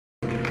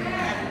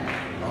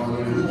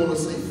We want to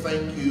say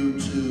thank you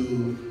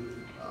to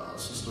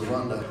Sister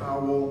Rhonda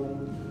Howell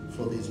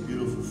for these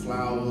beautiful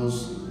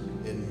flowers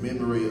in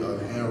memory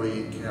of Harry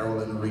and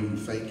Carolyn Reed.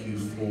 Thank you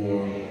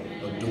for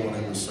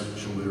adorning the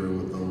sanctuary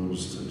with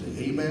those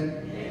today.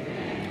 Amen?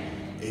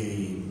 Amen.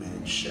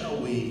 Amen. Shall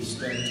we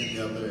stand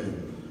together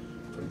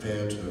and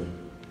prepare to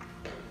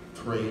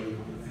pray?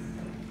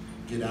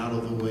 Get out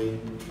of the way.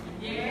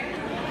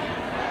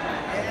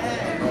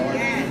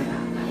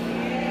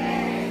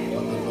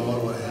 What the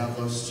Lord would have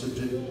us to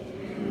do.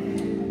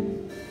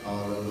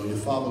 Hallelujah.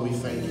 Father, we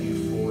thank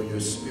you for your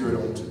spirit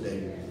on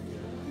today.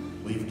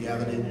 We've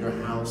gathered in your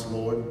house,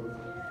 Lord.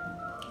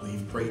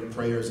 We've prayed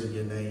prayers in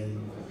your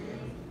name.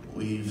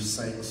 We've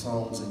sang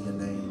songs in your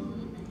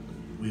name.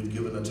 We've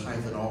given a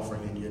tithe and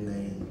offering in your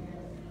name.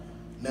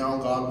 Now,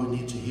 God, we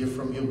need to hear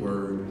from your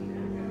word.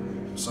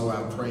 So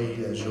I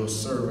pray as your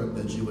servant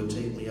that you would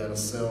take me out of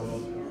self.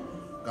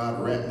 God,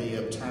 wrap me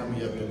up, tie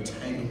me up, and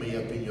tangle me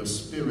up in your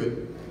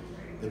spirit,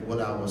 that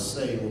what I will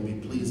say will be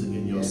pleasing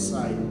in your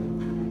sight.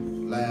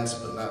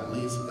 Last but not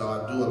least,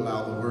 God, do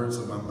allow the words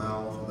of my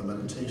mouth and the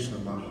meditation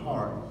of my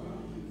heart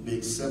be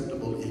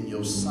acceptable in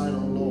your sight, O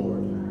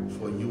Lord,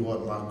 for you are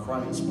my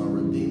Christ, my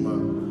Redeemer,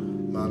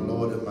 my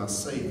Lord and my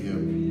Savior.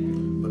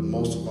 But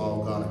most of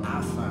all, God,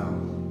 I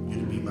found you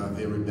to be my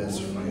very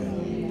best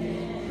friend.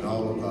 And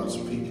all of God's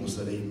people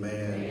said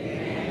amen,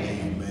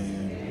 amen,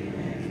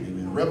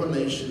 amen.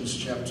 Revelations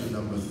chapter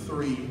number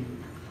 3.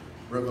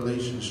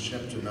 Revelations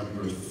chapter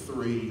number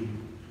 3,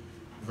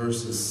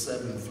 verses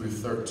 7 through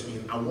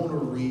 13. I want to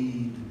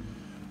read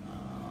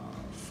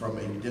from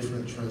a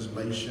different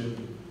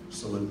translation,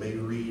 so it may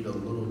read a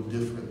little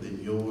different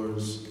than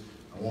yours.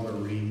 I want to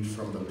read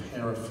from the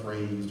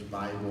paraphrased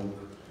Bible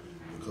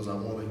because I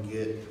want to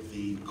get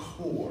the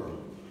core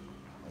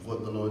of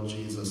what the Lord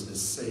Jesus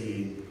is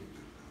saying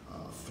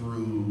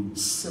through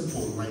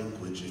simple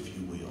language, if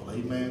you will.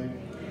 Amen?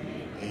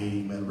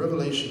 Amen.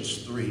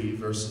 Revelations 3,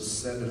 verses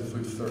 7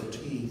 through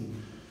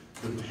 13,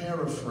 the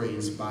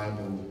paraphrased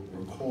Bible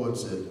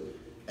records it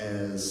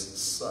as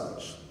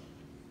such.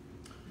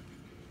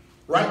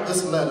 Write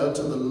this letter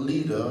to the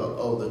leader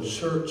of the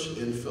church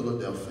in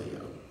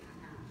Philadelphia.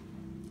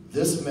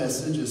 This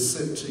message is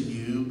sent to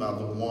you by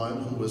the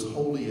one who is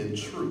holy and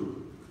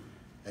true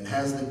and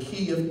has the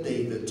key of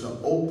David to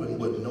open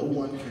what no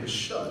one can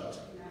shut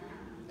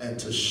and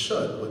to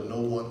shut what no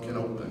one can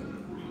open.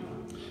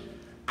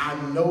 I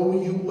know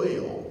you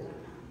well.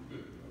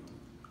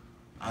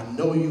 I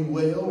know you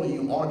well, and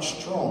you aren't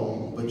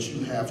strong, but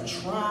you have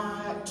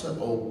tried to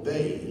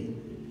obey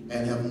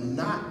and have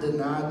not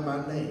denied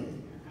my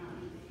name.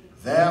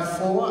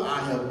 Therefore, I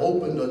have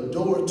opened a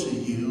door to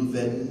you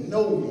that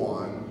no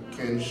one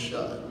can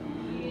shut.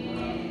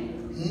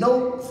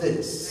 Note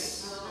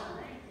this.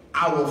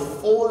 I will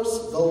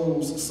force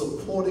those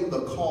supporting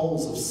the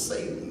cause of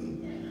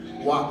Satan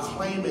while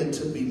claiming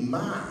to be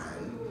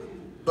mine,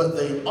 but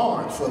they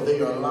aren't, for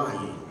they are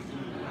lying.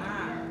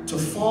 To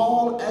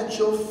fall at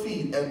your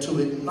feet and to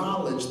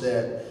acknowledge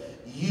that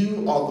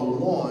you are the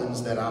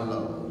ones that I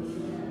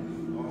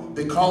love.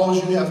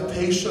 Because you have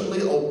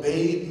patiently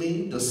obeyed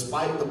me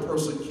despite the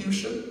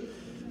persecution,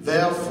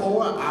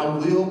 therefore I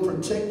will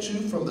protect you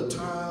from the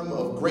time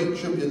of great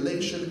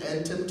tribulation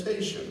and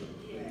temptation,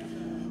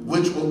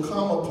 which will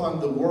come upon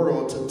the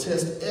world to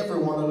test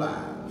everyone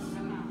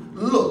alive.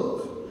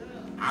 Look,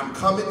 I'm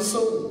coming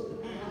soon,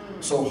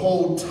 so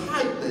hold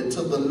tightly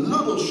to the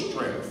little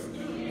strength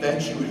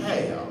that you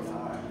have,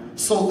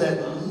 so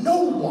that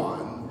no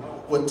one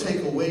will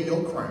take away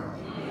your crown.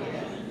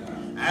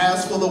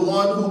 As for the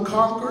one who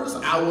conquers,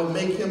 I will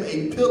make him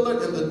a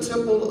pillar in the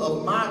temple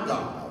of my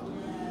God,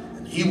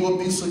 and he will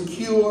be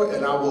secure,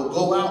 and I will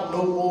go out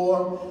no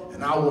more,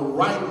 and I will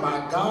write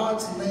my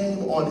God's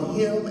name on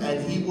him,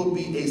 and he will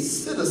be a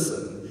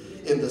citizen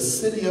in the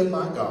city of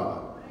my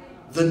God,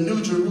 the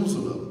New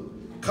Jerusalem,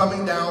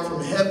 coming down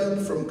from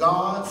heaven from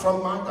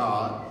my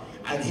God,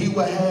 and he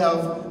will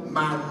have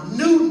my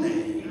new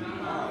name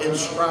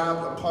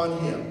inscribed upon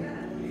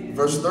him.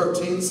 Verse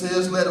 13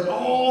 says, let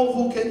all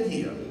who can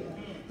hear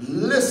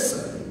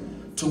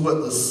listen to what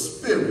the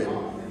Spirit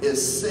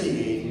is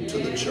saying to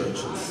the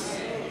churches.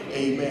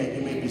 Amen.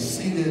 You may be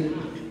seated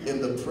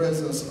in the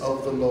presence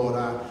of the Lord.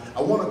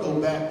 I want to go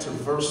back to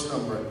verse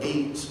number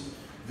 8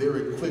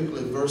 very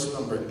quickly. Verse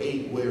number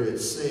 8, where it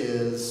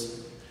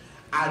says,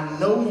 I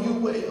know you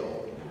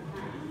well.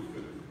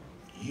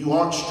 You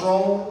aren't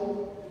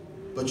strong,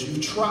 but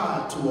you've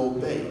tried to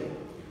obey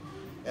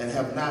and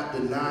have not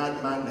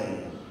denied my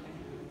name.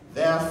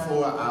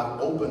 Therefore, I've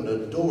opened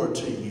a door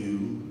to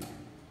you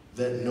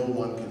that no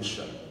one can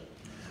shut.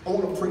 I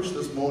want to preach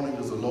this morning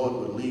as the Lord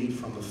would lead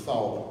from the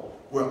thought,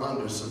 we're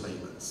under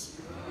surveillance.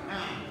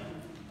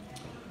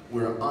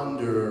 We're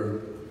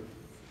under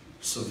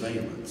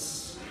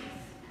surveillance.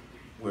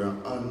 We're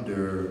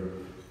under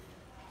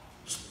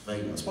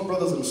surveillance. My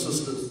brothers and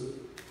sisters,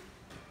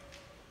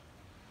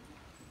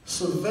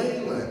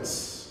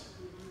 surveillance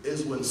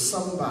is when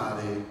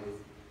somebody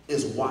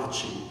is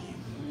watching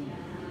you.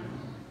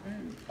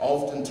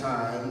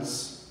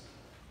 Oftentimes,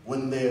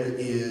 when there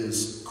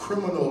is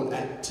criminal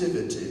activity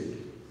activity.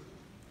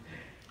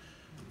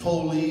 The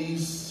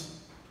police,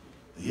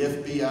 the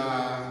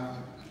FBI,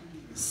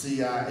 the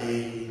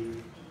CIA,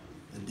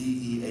 the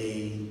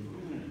DEA,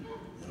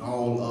 and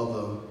all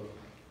other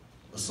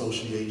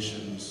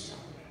associations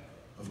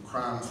of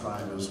crime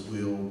fighters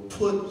will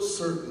put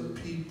certain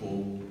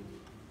people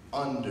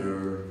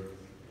under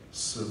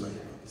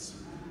surveillance.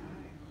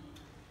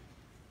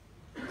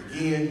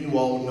 Again, you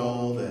all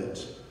know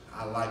that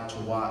I like to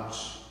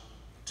watch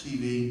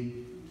TV,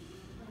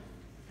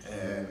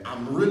 and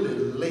I'm really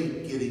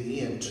late getting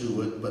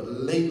into it, but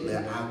lately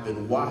I've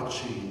been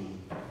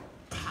watching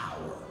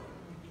Power.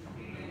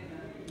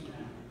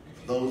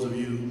 For those of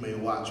you who may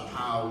watch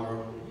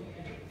Power,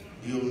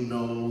 you'll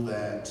know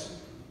that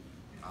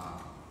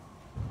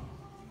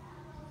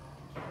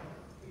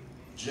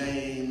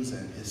James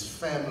and his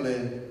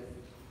family,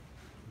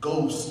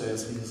 Ghost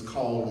as he's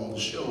called on the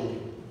show,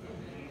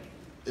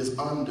 is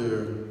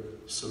under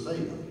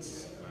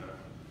surveillance.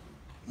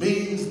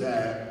 Means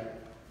that,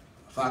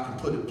 if I can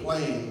put it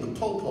plain, the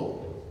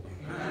popo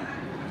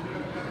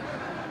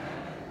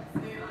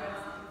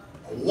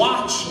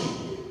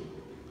watching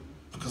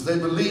because they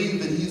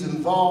believe that he's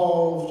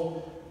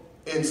involved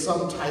in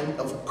some type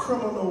of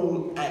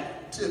criminal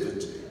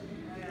activity.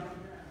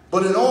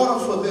 But in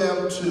order for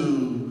them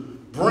to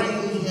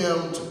bring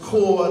him to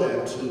court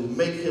and to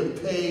make him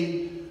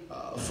pay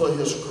for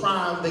his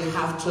crime, they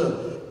have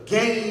to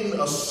gain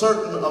a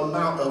certain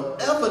amount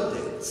of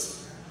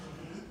evidence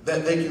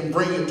that they can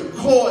bring into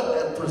court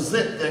and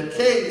present their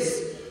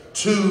case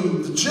to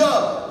the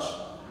judge.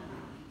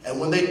 And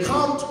when they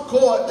come to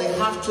court, they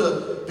have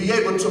to be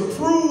able to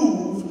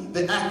prove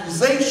the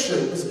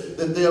accusations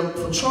that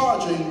they're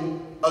charging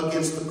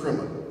against the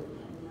criminal.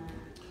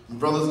 And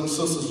brothers and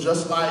sisters,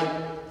 just like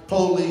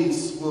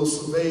police will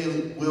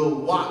surveil, will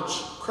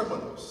watch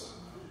criminals,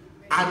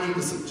 I need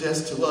to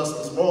suggest to us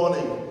this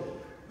morning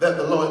that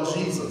the Lord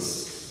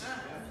Jesus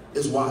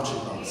is watching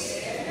us.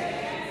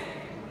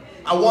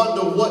 I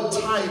wonder what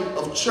type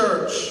of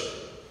church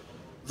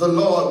the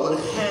Lord would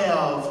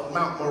have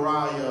Mount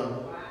Moriah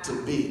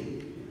to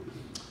be.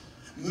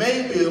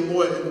 Maybe a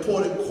more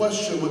important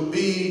question would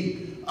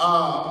be,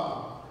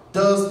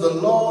 does the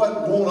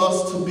Lord want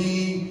us to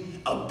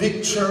be a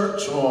big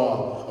church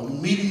or a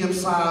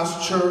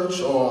medium-sized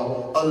church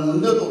or a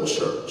little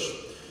church?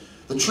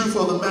 The truth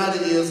of the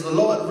matter is the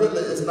Lord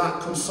really is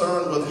not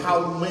concerned with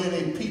how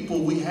many people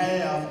we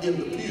have in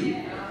the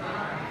pew,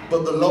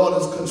 but the Lord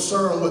is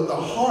concerned with the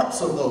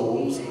hearts of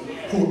those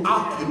who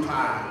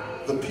occupy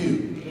the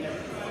pew.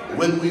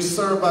 When we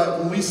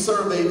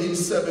survey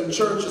these 7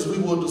 churches, we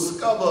will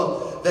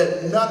discover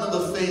that none of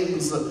the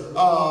things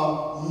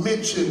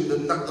mentioned,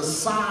 the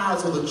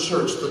size of the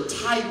church, the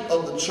type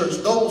of the church,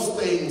 those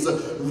things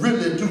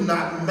really do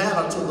not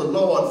matter to the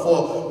Lord.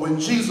 For when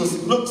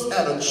Jesus looks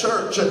at a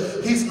church,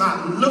 he's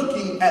not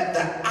looking at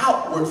the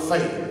outward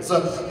things,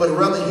 but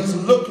rather he's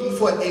looking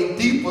for a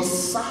deeper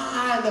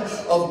sign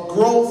of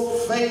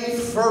growth,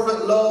 faith,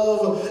 fervent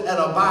love, and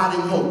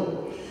abiding hope.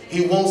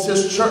 He wants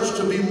his church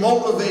to be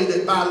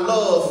motivated by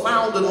love,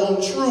 founded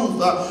on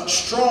truth,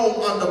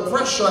 strong under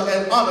pressure,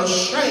 and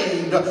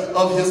unashamed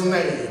of his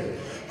name.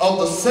 Of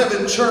the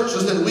 7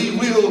 churches that we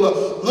will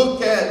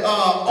look at,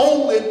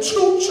 only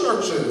 2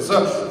 churches,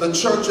 the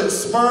church at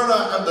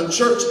Smyrna and the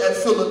church at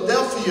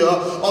Philadelphia,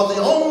 are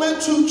the only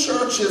 2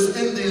 churches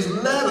in these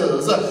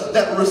letters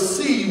that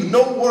receive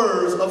no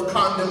words of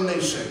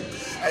condemnation.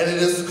 And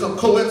it is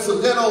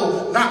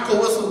coincidental, not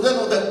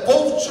coincidental, that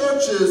both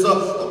churches,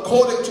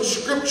 according to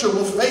Scripture,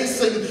 were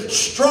facing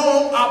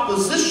strong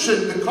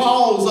opposition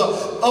because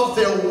of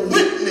their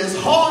witness.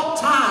 Hard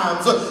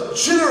times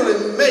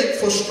generally make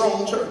for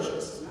strong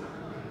churches,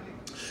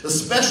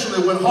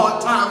 especially when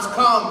hard times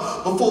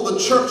come before the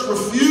church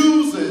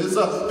refuses,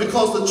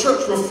 because the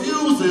church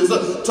refuses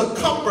to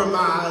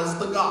compromise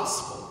the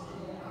gospel.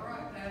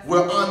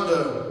 We're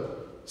under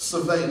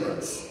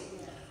surveillance.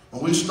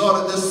 When we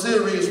started this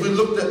series, we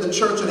looked at the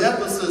church at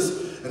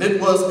Ephesus, and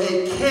it was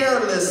a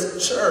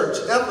careless church.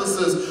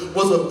 Ephesus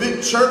was a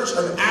big church,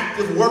 an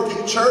active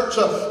working church,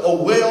 a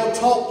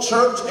well-taught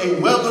church, a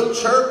weathered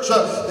church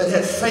that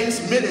had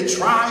faced many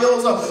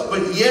trials,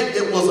 but yet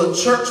it was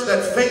a church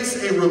that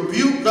faced a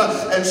rebuke.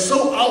 And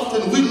so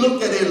often we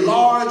look at a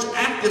large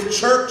active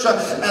church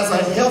as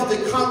a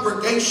healthy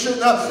congregation,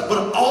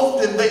 but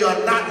often they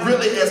are not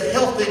really as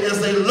healthy as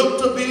they look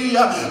to be.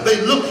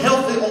 They look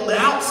healthy on the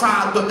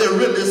outside, but they're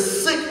really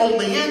sick on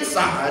the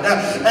inside.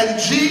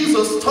 And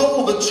Jesus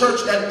told the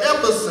church at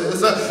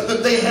Ephesus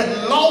that they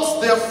had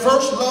lost their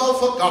first love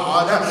for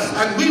God,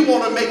 and we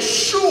want to make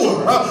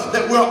sure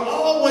that we're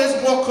always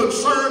more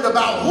concerned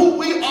about who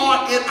we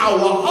are in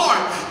our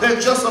heart than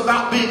just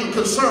about being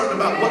concerned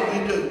about what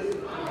we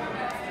do.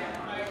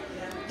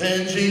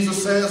 Then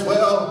Jesus says,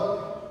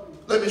 well,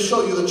 let me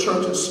show you the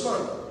church at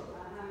Smyrna.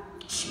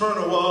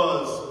 Smyrna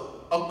was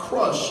a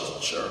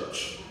crushed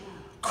church,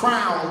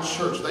 crowned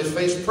church. They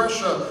faced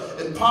pressure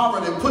and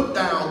poverty put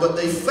down, but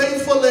they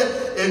faithfully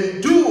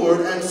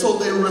endured, and so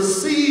they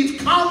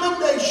received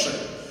commendation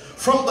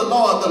from the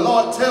Lord. The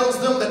Lord tells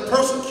them that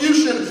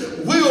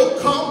persecution will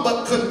come,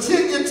 but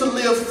to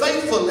live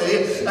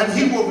faithfully and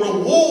he will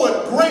reward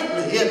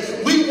greatly.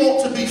 We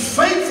want to be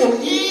faithful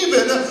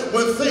even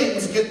when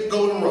things get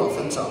going rough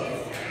and tough.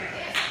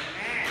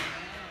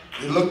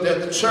 We looked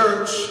at the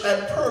church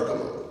at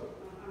Pergamum.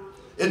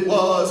 It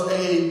was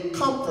a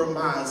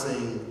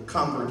compromising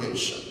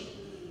congregation.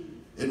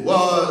 It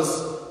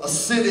was a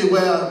city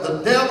where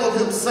the devil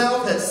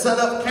himself had set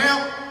up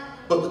camp,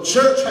 but the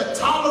church had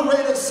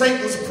tolerated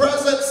Satan's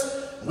presence.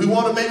 We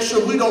want to make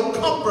sure we don't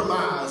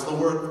compromise the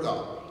word of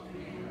God.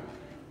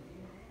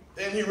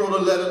 Then he wrote a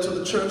letter to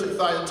the church at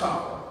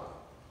Thyatira.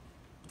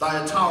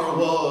 Thyatira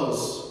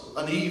was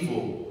an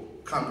evil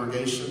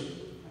congregation.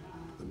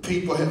 The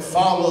people had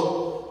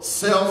followed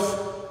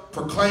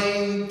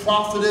self-proclaimed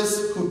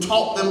prophetess who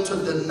taught them to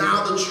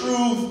deny the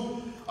truth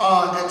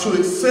and to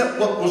accept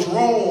what was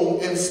wrong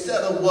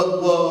instead of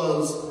what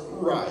was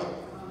right.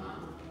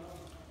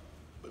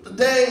 But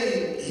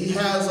today he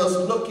has us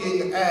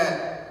looking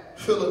at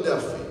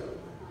Philadelphia,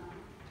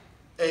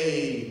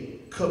 a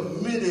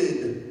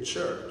committed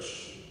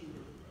church.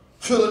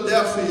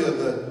 Philadelphia,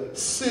 the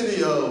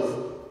city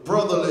of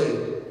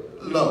brotherly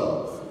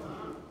love.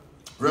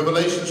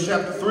 Revelation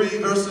chapter 3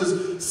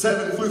 verses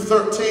 7 through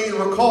 13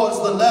 records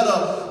the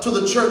letter to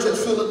the church at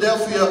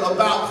Philadelphia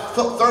about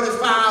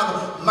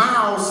 35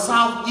 miles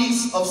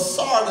southeast of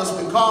Sardis,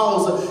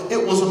 because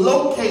it was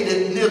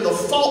located near the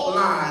fault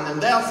line, and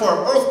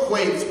therefore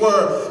earthquakes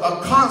were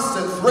a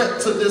constant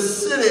threat to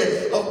this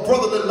city of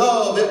brotherly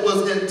love. It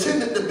was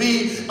intended to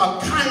be a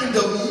kind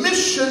of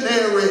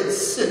missionary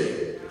city.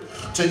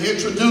 To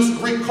introduce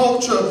Greek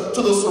culture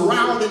to the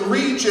surrounding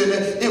region,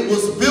 it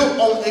was built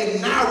on a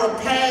narrow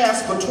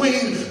pass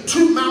between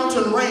two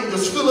mountain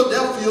ranges.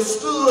 Philadelphia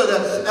stood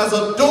as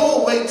a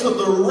doorway to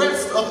the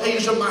rest of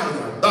Asia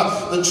Minor.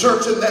 The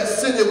church in that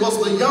city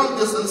was the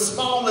youngest and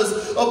smallest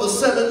of the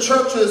 7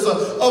 churches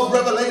of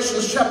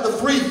Revelation chapter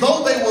 3.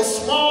 Though they were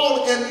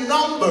small in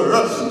number,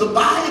 the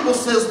Bible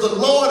says the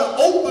Lord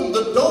opened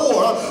the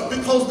door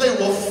because they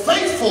were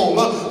faithful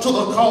to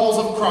the cause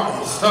of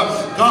Christ.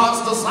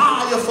 God's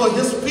desire for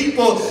his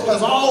people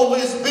has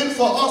always been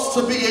for us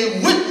to be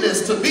a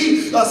witness, to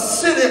be a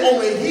city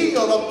on a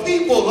hill of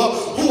people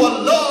who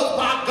are loved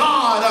by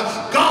God.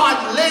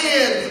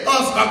 God-led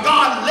us, a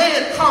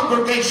God-led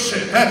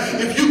congregation.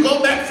 If you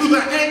go back through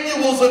the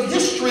annuals of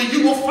history,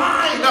 you will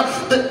find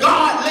that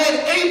God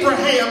led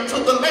Abraham to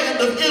the land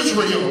of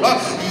Israel.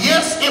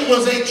 Yes, it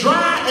was a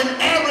dry and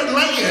arid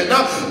land,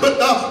 but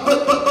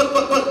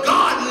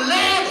God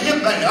led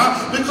him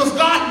there because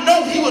God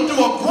knew he would do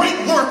a great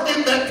work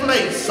in that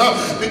place.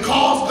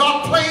 Because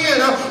God's plan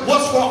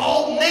was for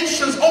all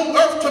nations on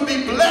earth to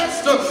be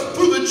blessed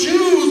through the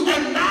Jews,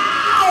 and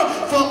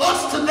now for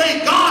us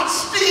today, God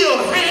still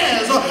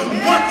has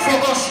work for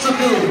us to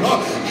do.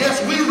 Yes,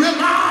 we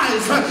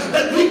realize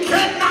that we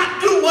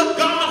cannot do what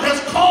God has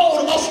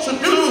called us to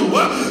do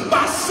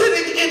by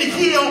sitting in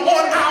here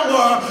on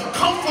our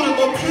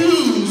comfortable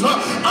pews,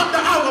 under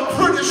our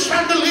pretty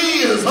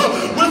chandeliers,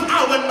 with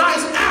our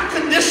nice air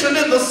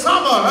conditioning in the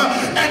summer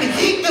and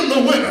heat in the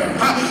winter.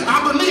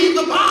 I believe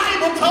the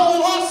Bible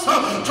told us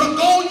to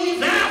go ye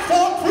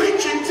therefore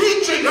preaching,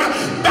 teaching,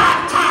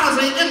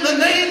 baptizing in the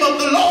name of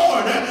the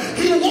Lord.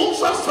 He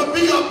wants us to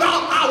be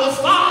about our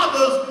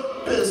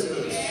Father's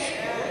business.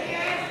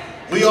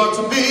 We are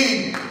to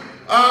be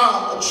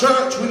a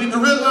church. We need to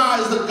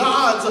realize that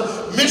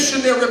God's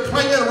missionary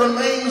plan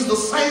remains the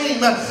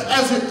same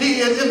as it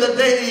did in the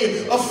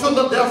day of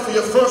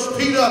Philadelphia. 1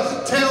 Peter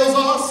tells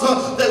us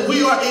that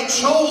we are a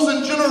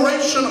chosen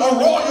generation, a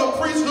royal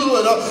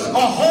priesthood,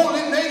 a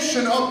holy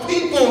nation, a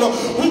people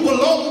who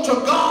belong to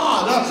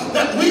God,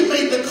 that we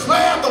may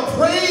declare the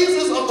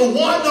praises of the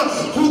one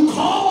who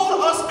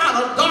called us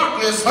out of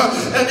darkness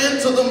and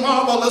into the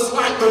marvelous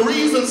light. The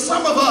reason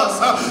some of us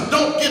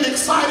don't get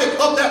excited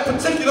of that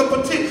particular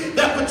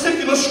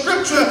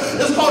scripture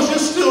is because you're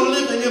still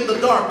living in the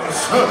darkness.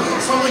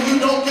 Some of you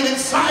don't get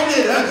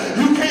excited.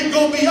 You can't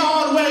go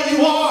beyond where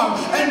you are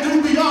and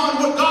do beyond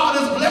what God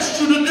has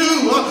blessed you to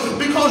do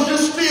because you're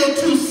still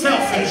too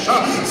selfish.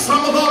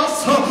 Some of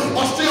us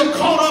are still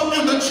caught up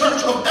in the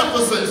church of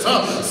Ephesus.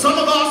 Some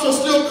of us are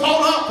still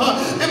caught up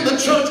in the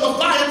church of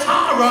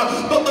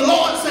Thyatira. But the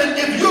Lord said,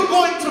 if you're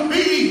going to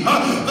be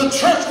the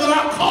church that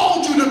I've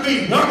called you to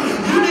be,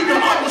 you need to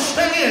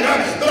understand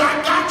that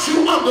I got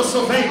you under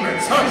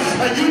surveillance.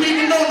 And you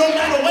need to know no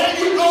matter where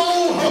you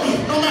go,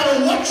 no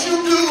matter what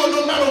you do, or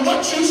no matter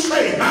what you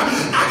say,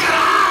 I got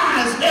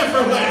eyes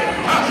everywhere.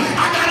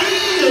 I got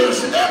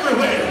ears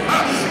everywhere.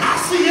 I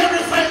see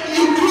everything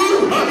you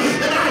do,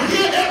 and I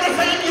hear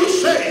everything you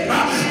say.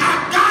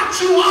 I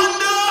got you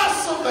under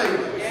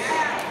surveillance.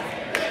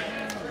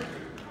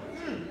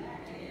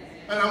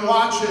 And I'm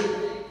watching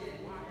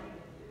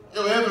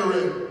your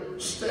every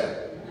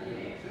step.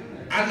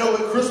 I know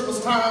at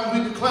Christmas time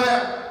we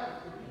declare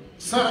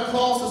Santa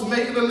Claus is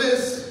making a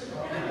list,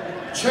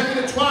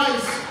 checking it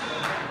twice,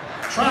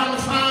 trying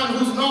to find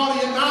who's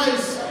naughty and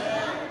nice.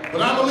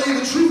 But I believe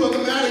the truth of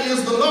the matter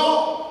is the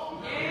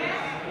Lord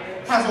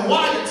has a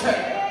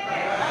wiretap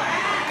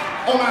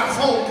on our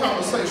phone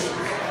conversations.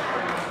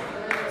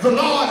 The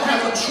Lord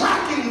has a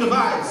tracking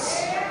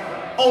device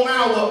on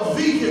our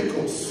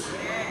vehicles.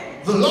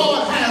 The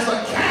Lord has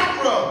a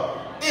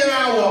camera in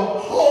our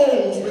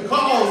homes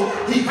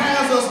because he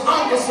has us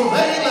under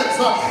surveillance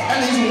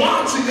and he's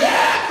watching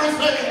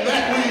everything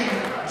that we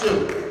do.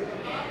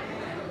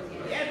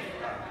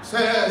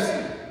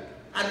 Says,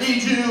 I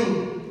need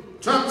you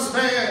to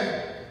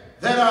understand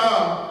that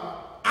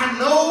I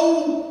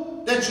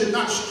know that you're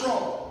not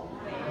strong,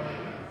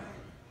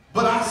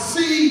 but I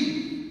see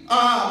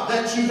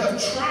that you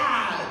have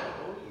tried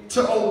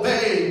to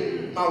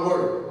obey my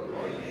word.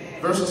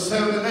 Verses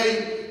 7 and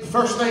 8. The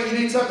first thing you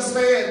need to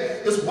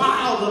understand is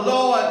while the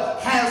Lord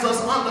has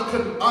us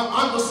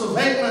under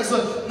surveillance,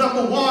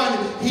 number one,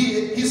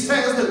 he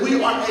says that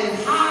we are a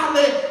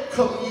highly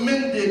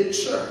commended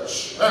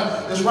church.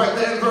 It's right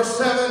there in verse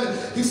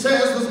 7. He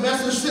says, this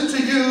message sent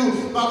to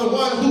you by the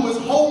one who is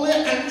holy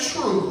and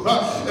true,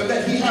 and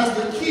that he has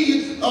the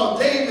key of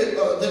David,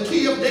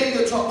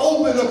 to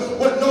open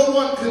what no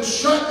one can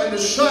shut, and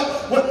to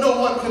shut what no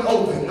one can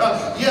open.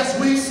 Yes,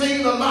 we've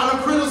seen a lot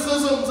of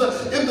criticisms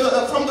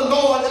from the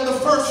Lord in the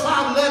first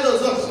 5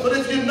 letters, but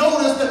if you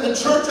notice that the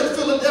church at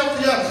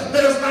Philadelphia,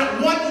 there's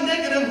not one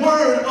negative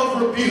word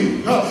of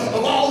rebuke.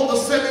 Of all the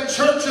 7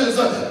 churches,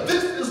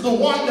 this is the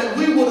one that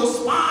we would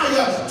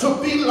aspire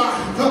to be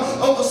like.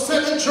 Of the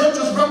 7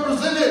 churches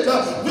represented,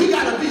 we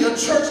got to be a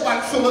church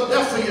like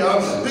Philadelphia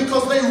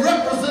because they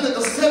represented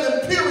the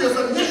 7 periods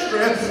of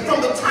history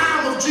from the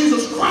time of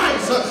Jesus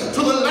Christ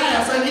to the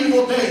last and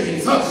evil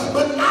days.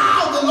 But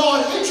now the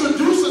Lord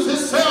introduces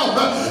himself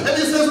and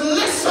he says,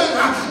 listen,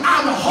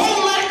 I'm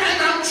holy and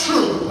I'm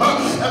true.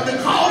 And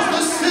because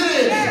the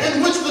city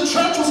in which the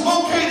church was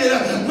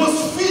located was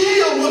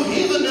filled with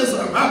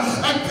heathenism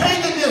and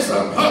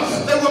paganism,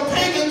 there were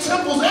pagan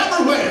temples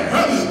everywhere.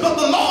 But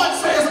the Lord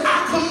says,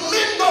 I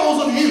commend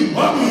those of you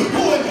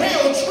who have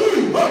held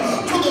true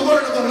to the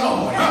word of the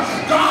Lord.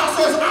 God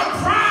says, I'm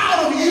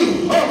proud of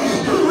you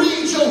who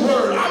read your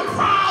word. I'm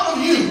proud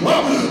of you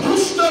who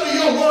study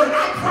your word.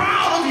 I'm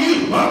proud of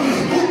you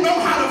who know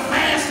how to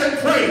fast and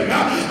pray.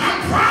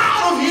 I'm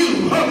proud of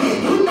you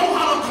who know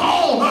how to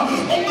call on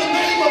the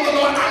name of the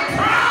Lord. I'm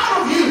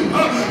proud of you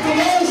for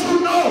those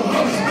who know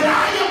that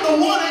I am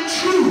the one and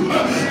true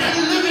and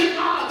living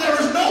God. There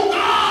is no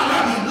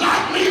God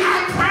like me.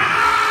 I'm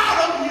proud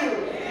of you.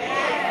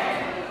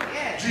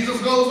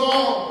 Jesus goes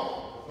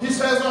on. He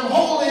says, I'm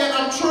holy and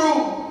I'm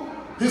true.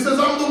 He says,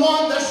 I'm the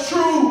one that's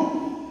true.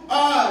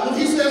 When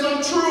he says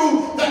I'm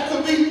true, that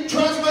could be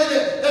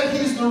translated that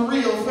he's the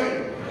real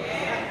thing.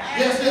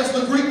 Yes,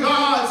 the Greek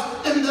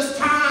gods in this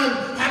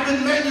time have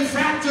been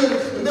manufactured.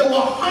 And there were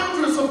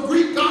hundreds of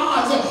Greek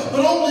gods,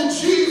 but only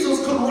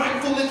Jesus could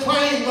rightfully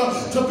claim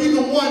to be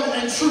the one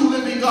and true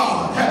living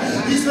God.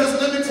 He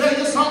says, let me tell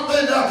you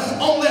something,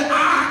 only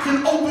I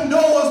can open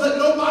doors that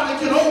nobody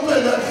can open,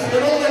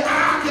 and only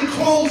I can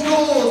close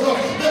doors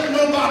that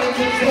nobody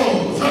can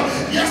close.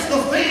 Yes,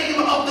 the theme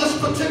of this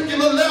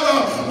particular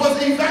letter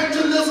was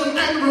evangelism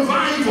and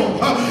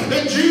revival.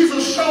 And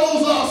Jesus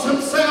shows us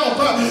himself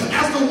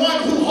as the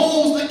one who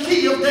holds the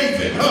key of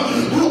David,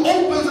 who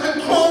opens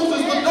and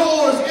closes the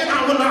doors in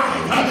our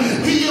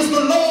life. He is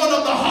the Lord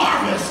of the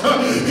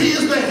harvest. He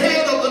is the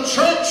head of the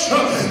church,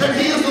 and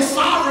he is the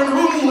sovereign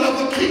ruler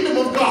of the kingdom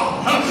of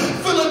God.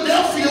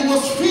 Philadelphia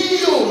was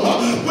filled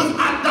with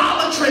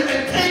idolatry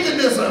and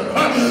paganism,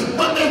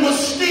 but there was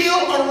still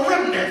a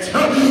remnant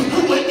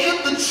who were in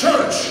the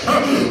church,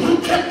 who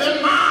kept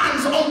their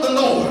minds on the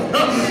Lord.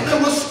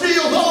 There were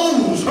still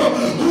those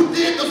who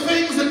did the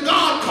things that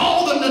God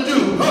called them to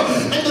do.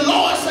 And the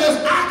Lord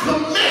says, I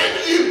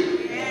commend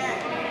you.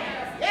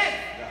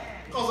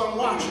 Because I'm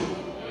watching.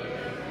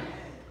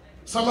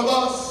 Some of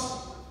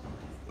us,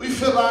 we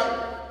feel like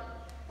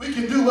we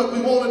can do what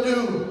we want to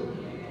do,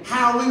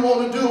 how we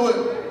want to do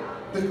it,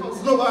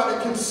 because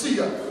nobody can see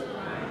us.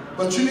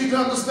 But you need to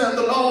understand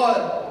the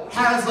Lord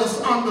has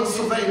us under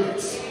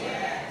surveillance.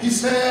 He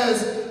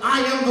says, I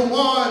am the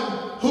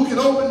one who can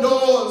open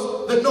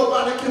doors that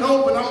nobody can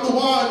open. I'm the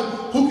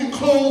one who can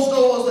close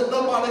doors that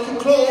nobody can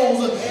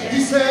close.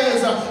 He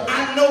says,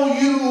 I know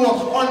you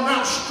are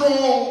not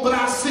strong, but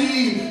I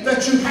see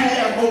that you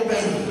have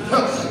obeyed.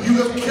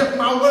 You have kept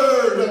my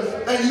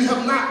word, and you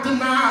have not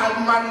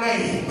denied my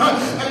name.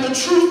 And the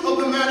truth of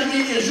the matter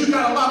is, you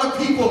got a lot of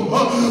people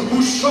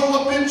who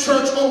show up in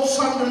church on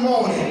Sunday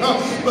morning,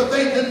 but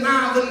they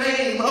deny the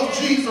name of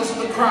Jesus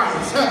the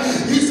Christ.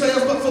 He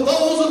says, but for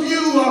those of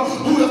you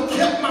who have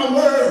kept my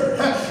word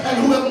and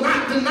who have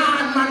not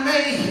denied my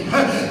name,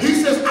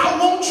 he says, I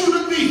want you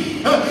to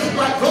be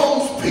like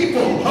those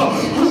people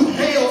who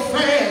held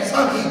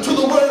fast to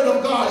the word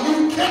of God.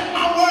 You kept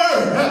my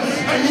word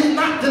and you've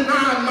not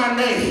denied my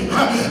name.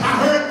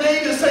 I heard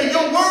David say,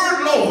 your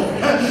word, Lord,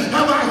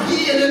 have I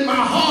hid in my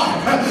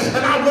heart,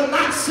 and I will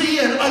not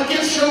sin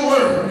against your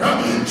word.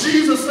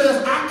 Jesus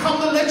says, I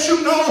come to let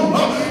you know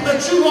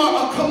that you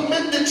are a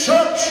commended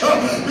church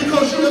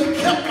because you have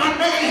kept my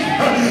name.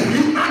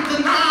 You've not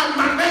denied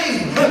my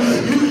name.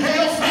 You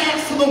held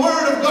fast to the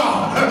word of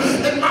God.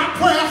 And my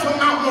prayer for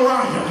Mount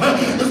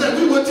Moriah is that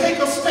we would take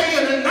a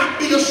stand and not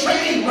be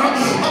ashamed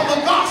of the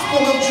gospel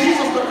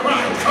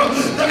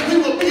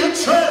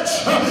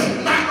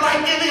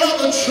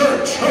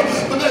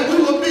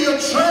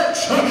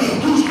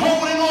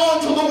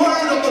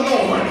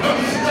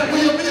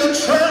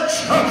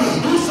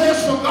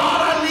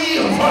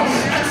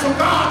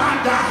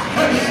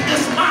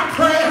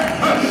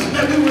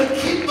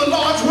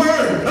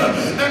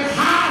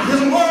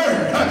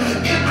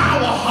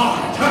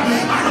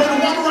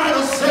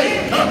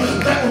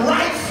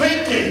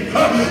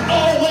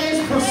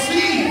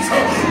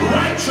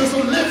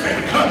righteous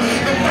living.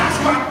 And that's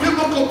why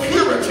biblical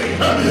purity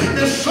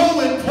is so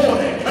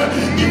important.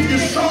 If you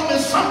show me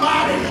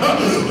somebody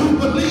who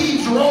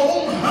believes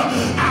wrong,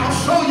 I'll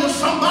show you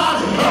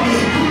somebody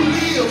who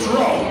lives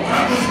wrong.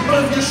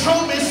 But if you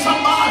show me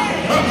somebody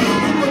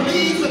who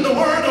believes in the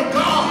word of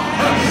God,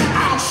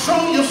 I'll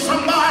show you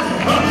somebody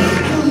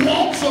who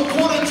walks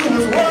according to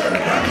his word.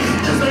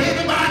 Is there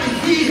anybody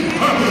here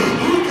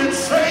who can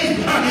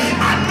say,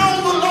 I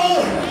know the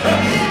Lord,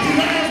 he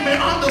has me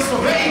under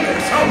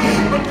surveillance,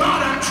 but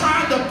God, I'm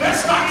trying the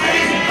best I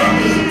can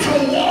to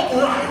walk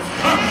right.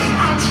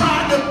 I'm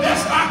trying the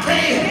best I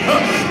can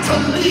to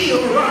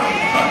live right.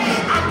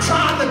 I'm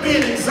trying to be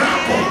an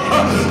example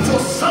for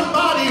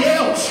somebody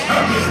else.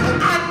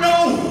 And I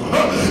know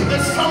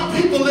that some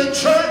people in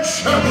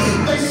church,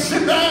 they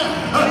sit there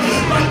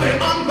like they're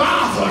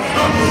unbothered.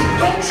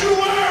 Don't you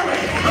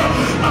worry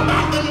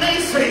about the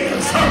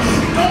naysayers.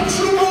 Don't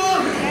you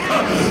worry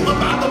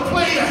about the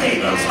player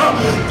haters.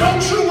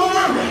 Don't you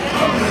worry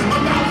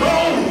about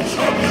those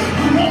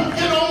who won't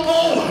get on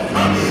board.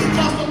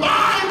 Because the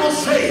Bible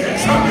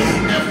says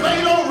if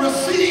they don't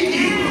receive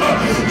you,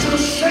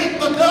 just shake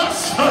the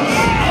dust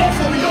off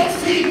of your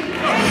feet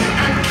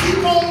and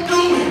keep on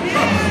doing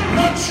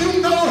what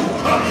you know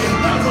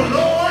that the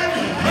Lord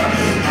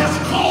has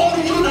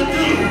called you to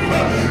do.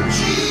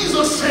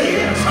 Jesus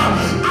says,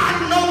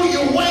 I know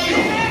you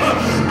well.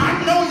 I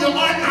know you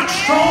are not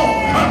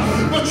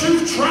strong, but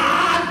you've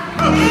tried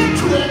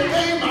to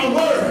obey my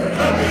word.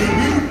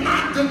 You've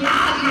not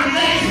denied my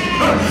name.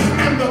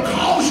 And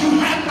because you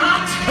have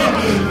not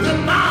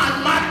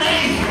denied my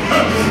name,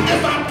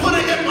 if I put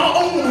it in my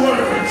own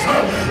words,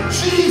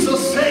 Jesus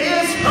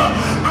says,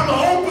 I'm going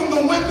to open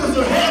the windows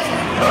of heaven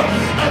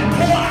and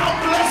pour out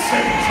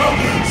blessings,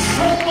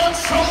 so much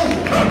so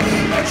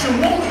that you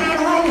won't have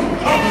room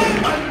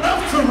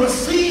enough to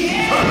receive.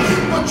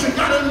 But you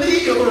got to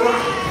live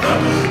right.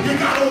 You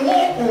got to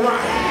walk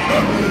right.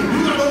 You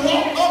got to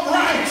walk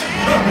upright.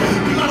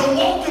 You got to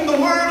walk in the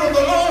word of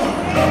the Lord.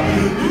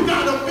 You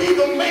got to be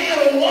the man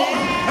or woman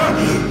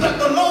that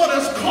the Lord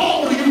has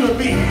called you to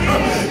be.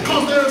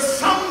 Because there's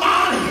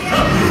somebody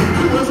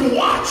who is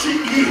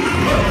watching you.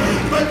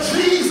 But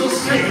Jesus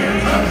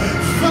said,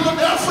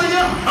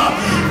 Philadelphia,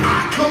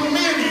 I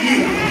commend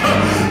you.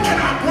 Can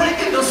I bring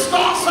it to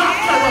Starr, South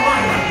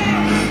Carolina?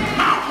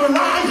 Mount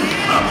Moriah,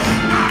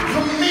 I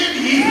commend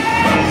you.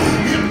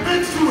 You've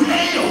been through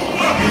hell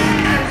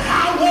and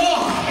high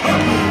water,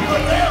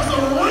 but there's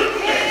a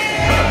remnant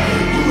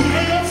who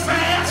held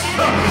fast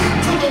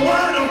to the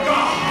word of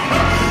God.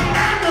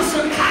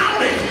 Anderson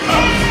County,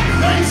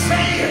 they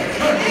said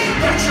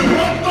that you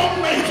weren't going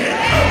to make it.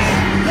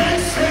 They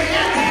said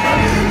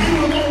you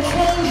were going to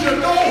close your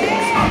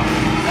doors.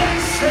 They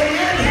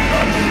said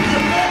you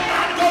better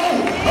not go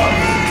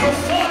to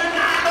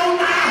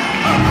 4909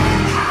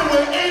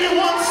 Highway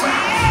 81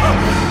 South.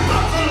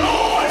 But the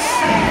Lord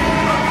said,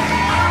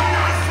 I'm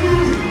not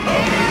through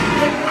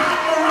with my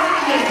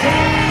Moriah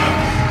yet.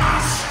 I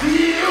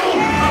still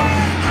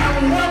have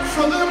work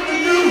for them to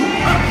do.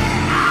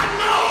 I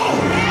know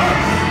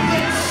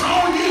they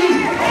saw you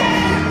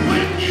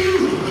when you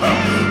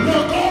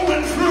were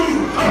going through.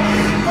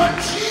 But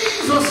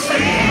Jesus said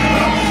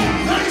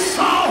they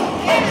saw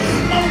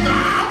on the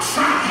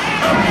outside,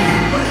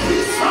 but he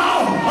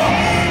saw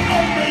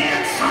on the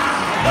inside.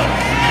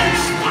 In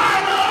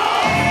spite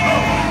of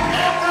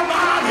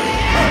everybody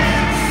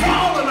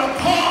falling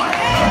apart,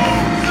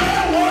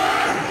 there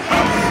were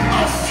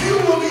a few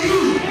of you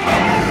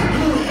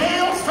who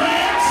held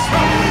fast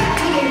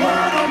to the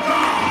word of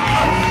God.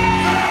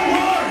 There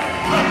were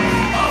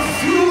a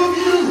few of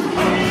you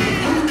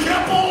who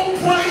kept on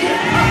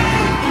praying,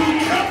 who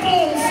kept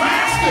on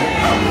fasting,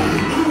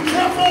 who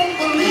kept on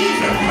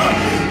believing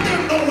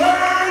in the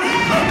word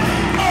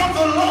of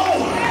the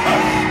Lord.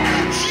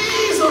 And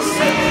Jesus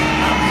said,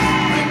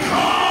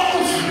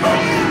 because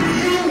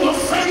you were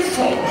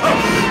faithful,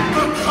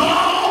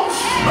 because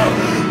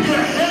you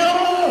held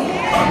on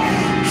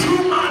to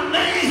my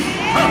name,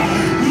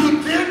 you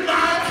did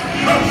not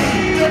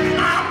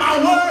deny my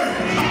word.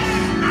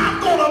 I'm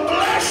going to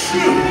bless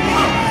you.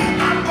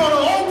 I'm going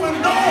to open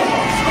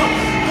doors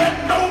that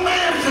no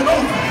man can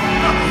open.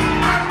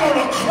 I'm going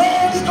to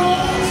close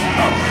doors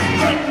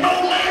that no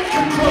man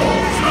can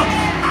close.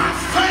 I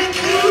thank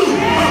you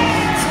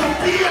for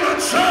being a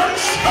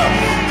church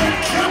that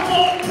kept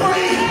on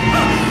praying,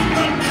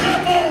 that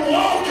kept on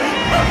walking,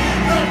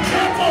 that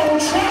kept on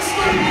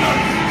trusting,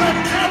 that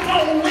kept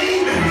on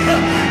leaning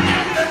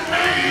in the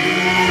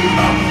name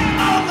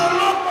of the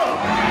Lord.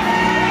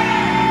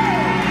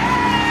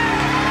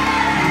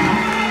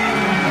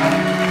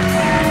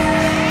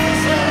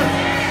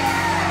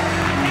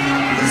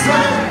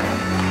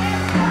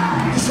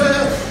 He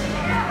said,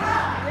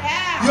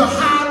 you're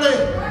highly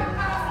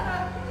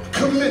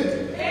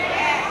committed.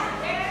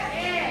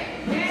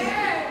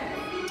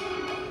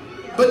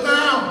 But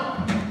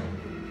now,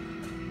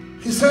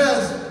 he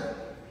says,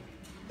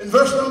 in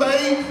verse number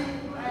 8,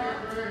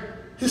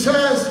 he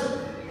says,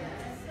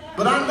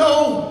 but I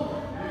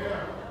know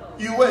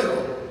you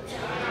well.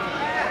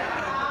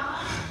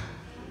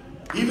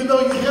 Even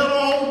though you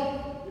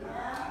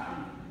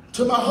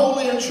to my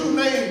holy and true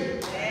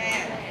name.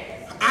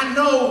 I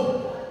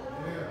know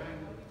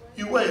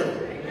you will.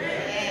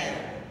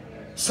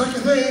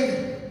 Second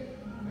thing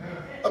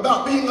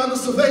about being under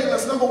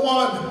surveillance, number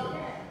one,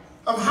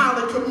 I'm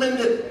highly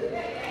commended.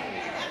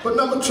 But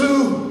number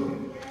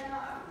two,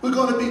 we're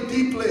going to be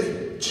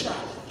deeply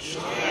challenged.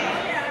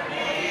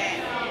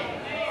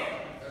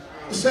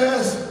 It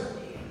says,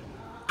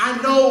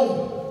 I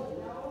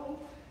know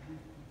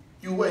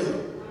you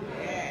will.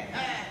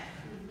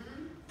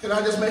 Can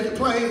I just make it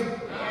plain?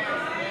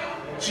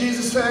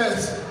 Jesus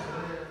says,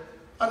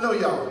 I know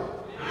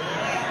y'all.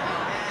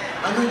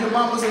 I knew your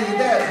mamas and your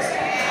daddies.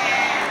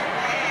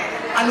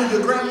 I knew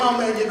your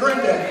grandmama and your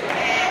granddaddy.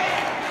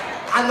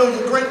 I know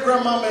your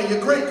great-grandmama and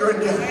your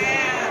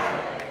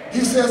great-granddaddy.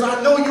 He says,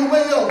 I know you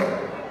will.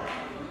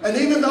 And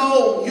even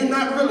though you're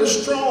not really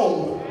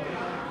strong,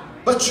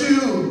 but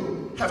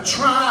you have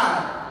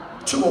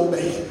tried to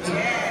obey.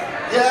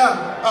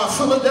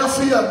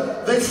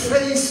 Philadelphia, they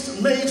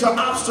faced major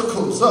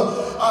obstacles.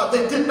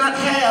 They did not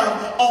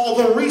have all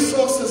the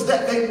resources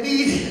that they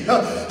needed.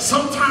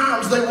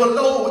 Sometimes they were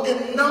low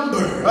in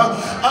number,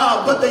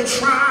 but they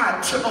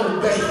tried to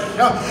obey.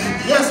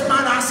 Yes,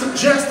 might I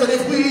suggest that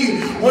if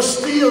we were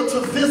still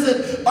to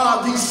visit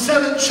these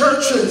 7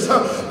 churches,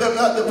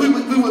 that we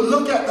would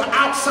look at the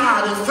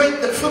outside and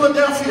think that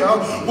Philadelphia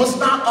was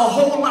not a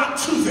whole lot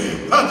to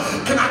them.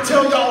 Can I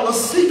tell y'all a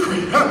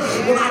secret?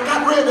 When I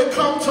got ready to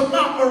come to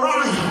Mount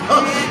Moriah,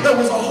 there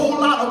was a whole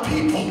lot of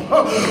people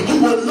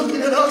who were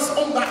looking at us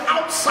on the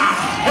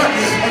outside,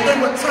 and they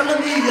were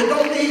telling me you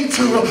don't need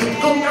to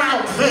go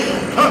down there.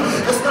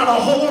 It's not a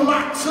whole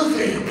lot to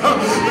them.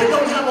 They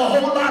don't have a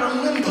whole lot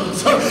of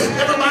members.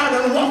 Everybody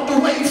done walked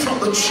away from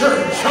the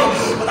church.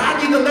 But I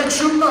need to let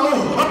you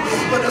know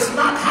that it's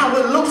not how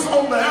it looks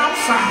on the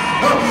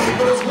outside,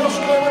 but it's what's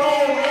going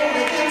on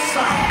the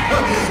inside.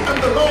 And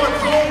the Lord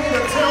told me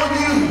to tell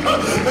you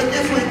that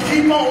if we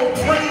keep on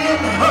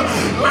praying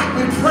like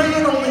we're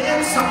praying on the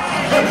inside,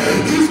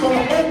 He's going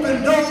to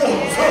open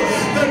doors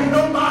that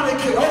nobody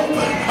can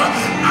open.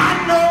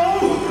 I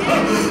know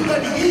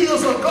that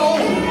years ago,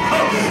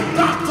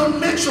 Dr.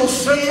 Mitchell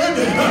said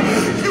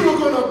you were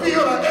going to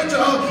build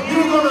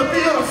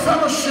a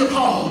fellowship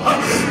hall,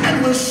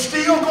 and we're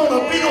still going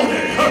to build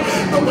it,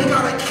 but we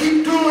got to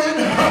keep doing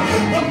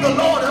what the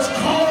Lord has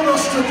called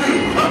us to do.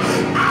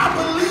 I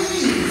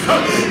believe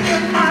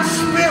in my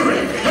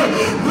spirit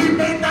we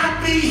may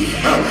not be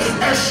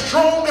as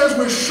strong as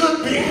we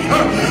should be,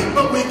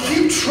 but we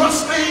keep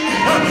trusting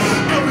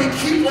and we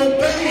keep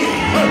obeying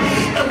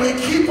and we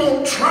keep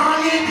on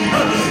trying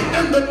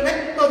in the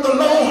name of the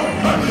Lord.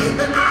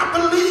 And I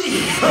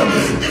believe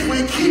if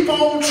we keep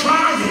on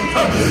trying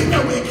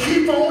and we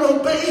keep on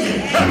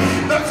obeying,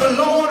 that the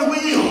Lord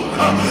will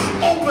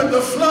open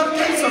the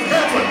floodgates of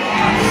heaven,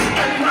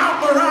 and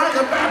Mount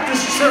Moriah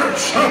Baptist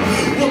Church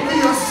will be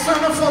a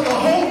center for the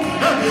hope.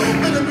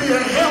 It'll be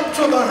a help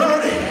to the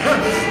hurting.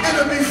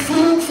 It'll be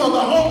food for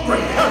the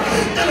hungry.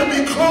 It'll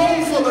be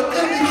clothes for the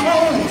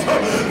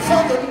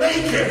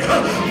naked.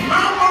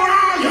 Mount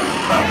Moriah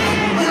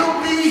will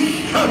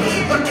be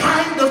the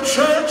kind of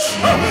church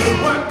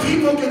where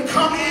people can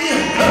come in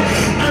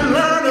and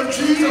learn of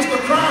Jesus the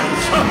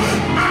Christ.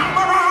 Mount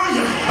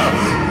Moriah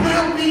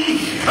will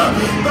be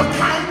the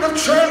kind of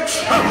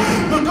church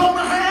we're going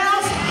to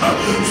have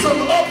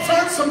some ups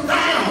and some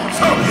downs.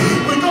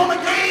 We're going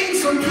to gain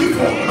some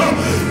people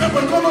and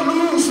we're going to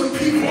lose some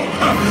people.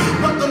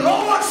 But the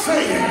Lord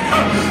said,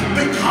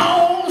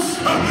 because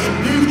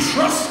you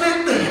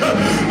trusted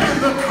and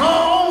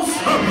because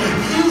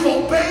you've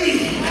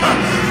obeyed,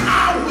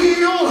 I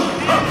will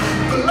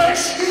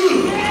bless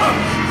you.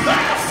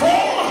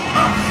 Therefore,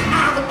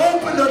 I've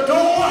opened a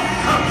door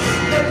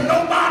that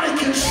nobody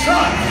can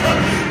shut.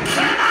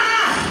 Can I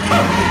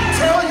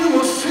tell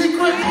you a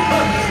secret?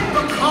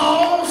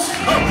 Because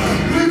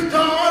we've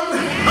done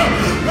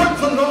what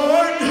the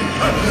Lord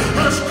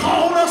has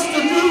called us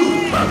to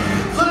do.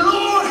 The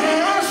Lord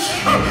has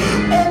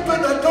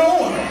opened a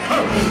door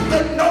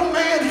that no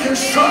man can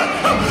shut.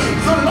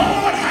 The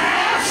Lord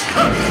has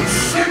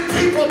sent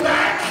people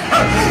back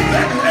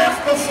that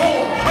left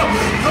before.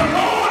 The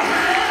Lord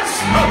has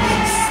sent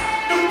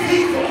new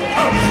people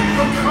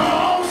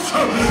because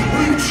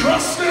we've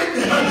trusted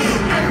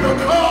and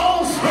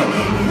because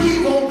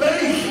we've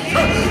obeyed.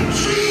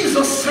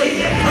 Jesus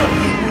said,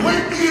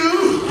 when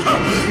you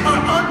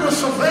are under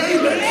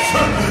surveillance,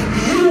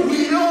 you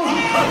will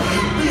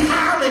be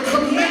highly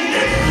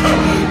commended.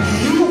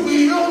 You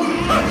will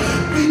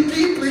be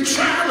deeply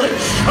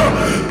challenged.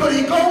 But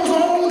he goes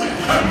on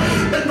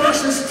in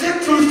verses 10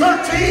 through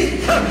 13.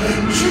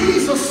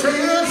 Jesus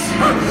says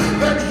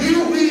that you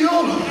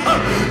will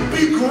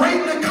be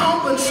greatly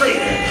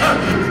compensated.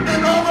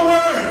 In other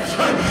words,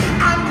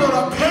 I'm going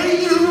to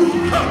pay you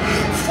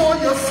for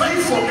your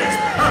faithfulness.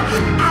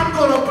 I'm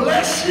going to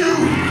bless you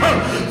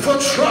for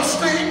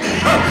trusting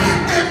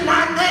in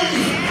my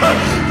name.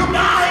 The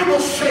Bible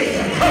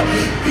said,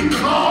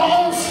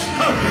 because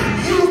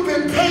you've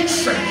been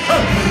patient,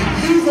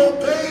 you've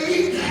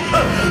obeyed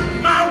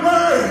my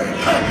word,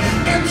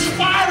 in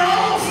spite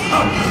of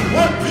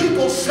what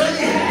people say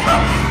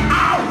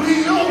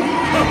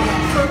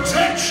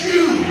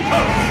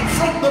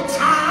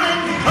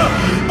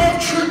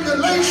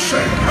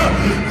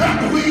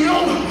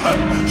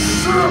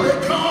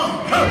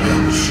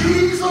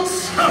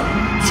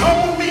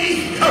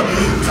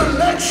to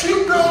let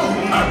you know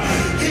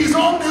he's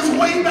on his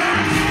way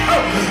back.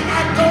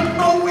 I don't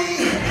know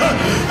when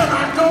and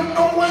I don't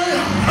know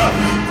where,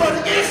 but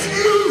if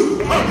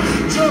you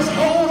just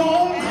hold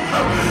on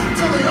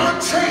to the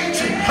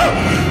unchanging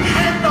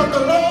hand of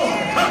the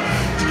Lord,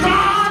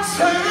 God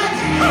said,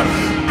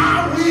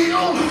 I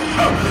will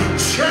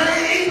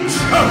change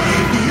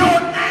your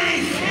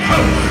name.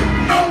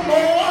 No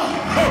more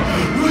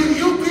will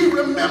you be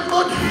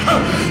remembered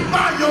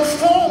by your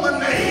former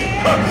name,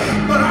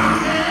 but I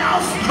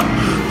have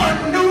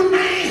a new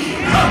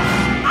name.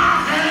 I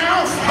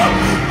have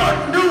a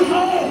new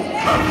home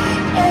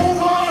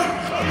over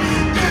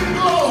in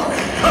glory.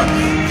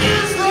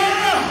 Is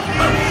there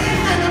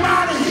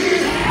anybody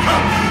here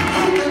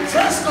who can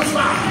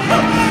testify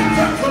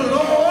that the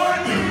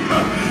Lord,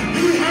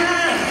 he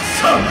has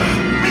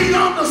me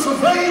under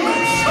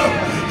surveillance?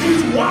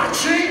 He's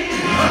watching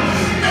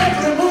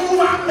every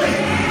move I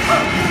make.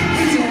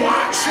 He's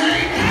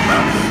watching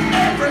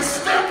every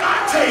step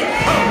I take.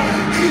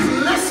 He's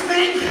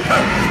listening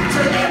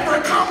to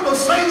every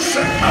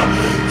conversation.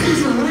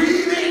 He's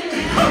reading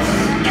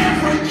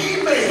every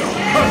email.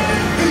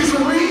 He's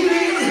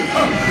reading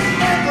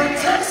every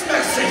text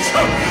message.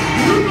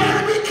 You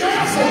better be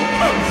careful,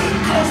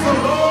 because the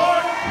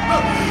Lord,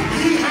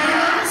 he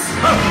has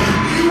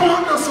you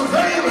under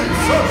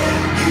surveillance.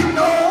 He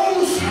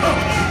knows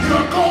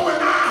you're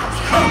going out.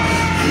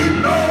 He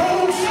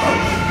knows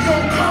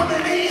you're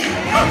coming in.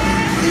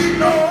 He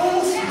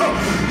knows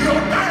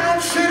you're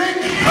down sitting.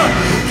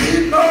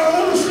 He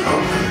knows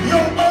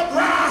you're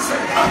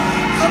uprising.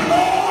 The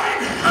Lord,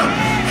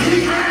 he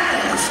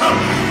has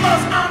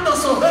us under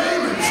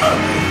surveillance.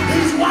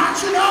 He's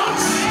watching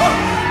us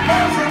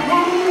every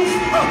move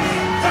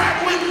that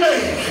we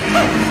make.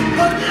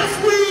 But if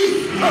we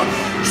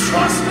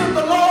trust in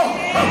the Lord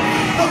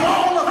with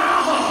all of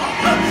our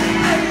heart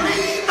and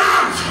lean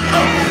not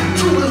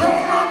to his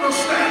own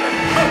understanding,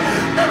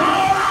 and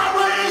all our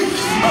ways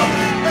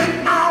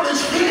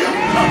acknowledge him,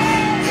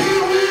 he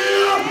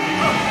will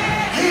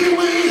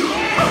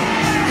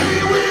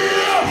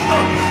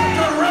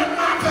direct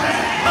my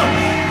path.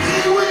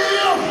 He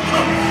will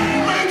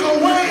make a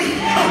way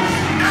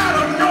out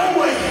of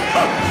nowhere.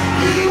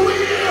 He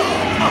will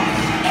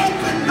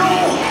open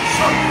doors.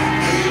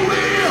 He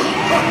will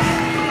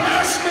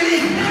bless me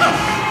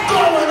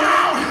going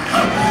out,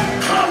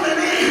 coming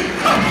in.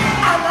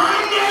 I'm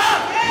under.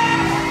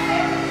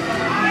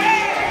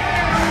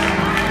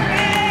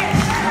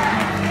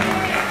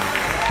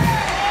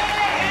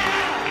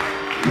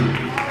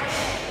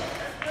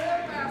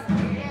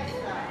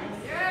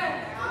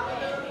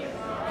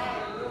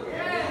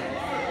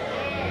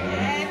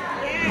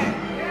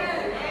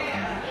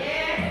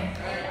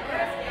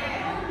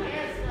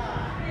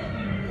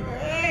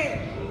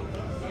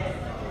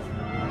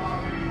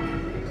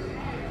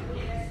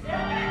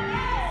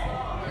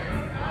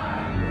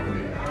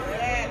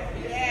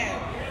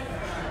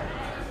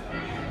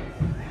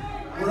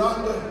 We're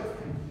under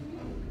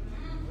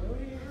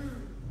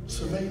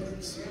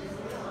surveillance.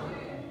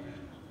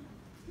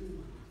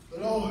 The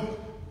Lord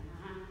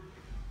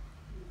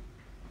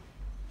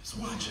is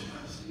watching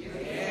us.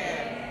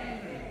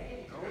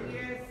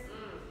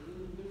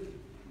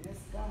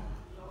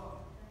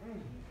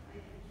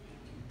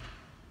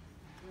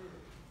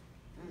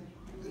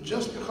 And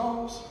just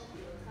because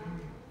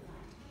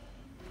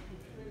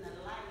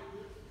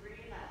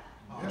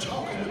you're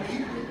talking to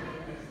people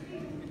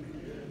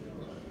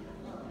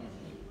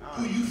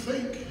who you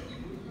think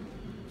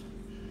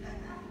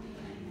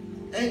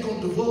ain't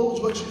gonna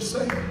divulge what you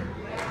say,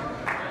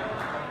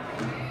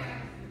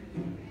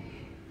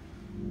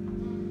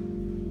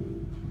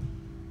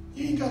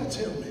 you ain't gotta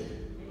tell me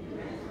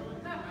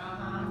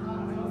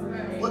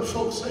what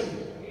folks say,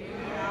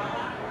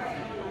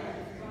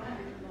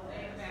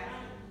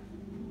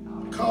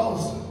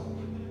 because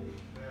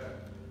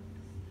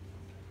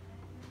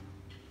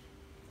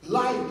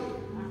light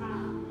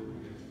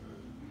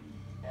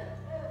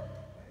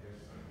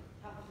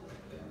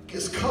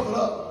gets covered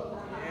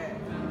up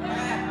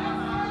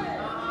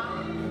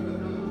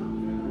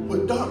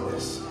with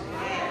darkness.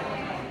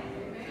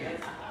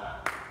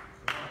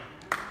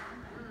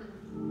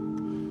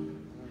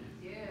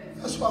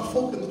 That's why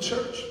folk in the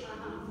church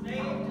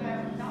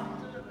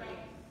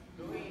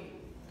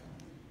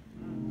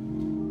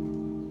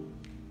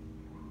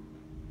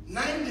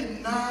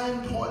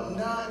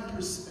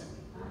 .9%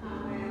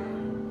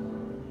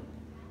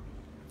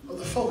 of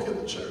the folk in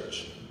the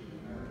church,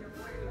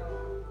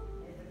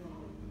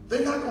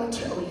 they're not going to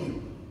tell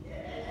you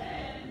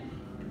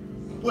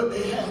what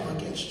they have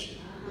against you.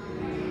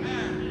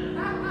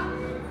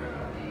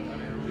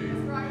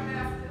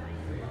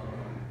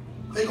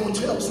 They're going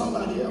to tell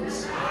somebody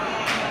else.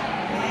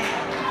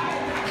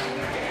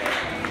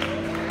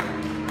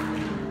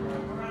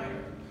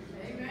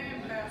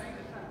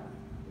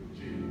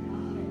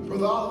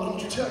 Brother Oliver,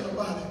 don't you tell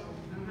nobody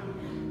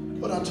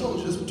what I told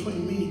you is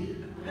between me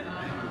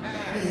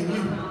and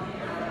you.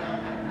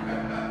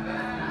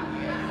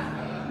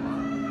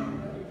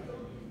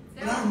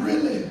 And I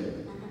really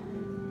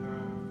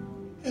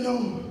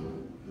don't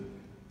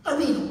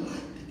like it.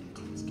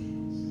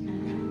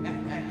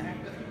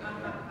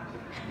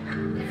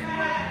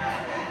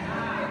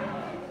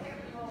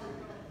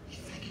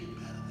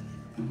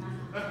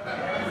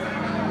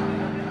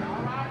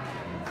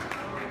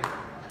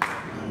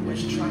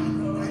 you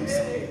know what I'm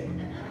saying?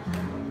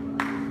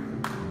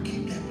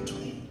 Keep that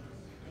between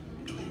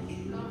me.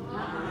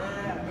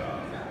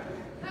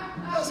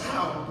 That's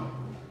how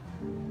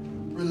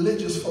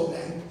religious folk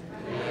act.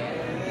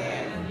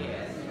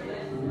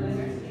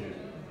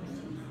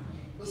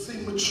 But see,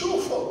 mature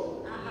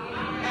folk,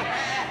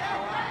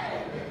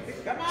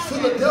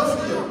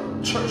 Philadelphia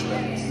church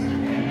members,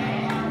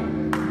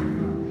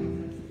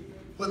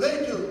 what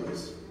they do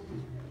is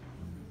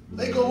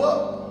they go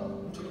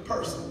up to the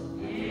person.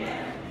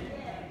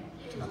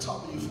 Can I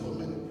talk to you for a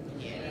minute?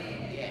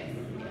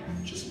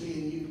 Just me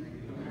and you.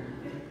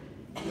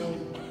 You know,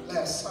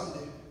 last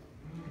Sunday,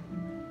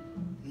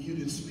 when you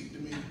didn't speak to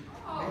me, it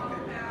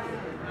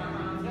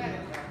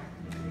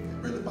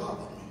really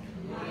bothered me.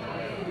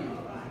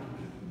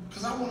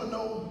 Because I want to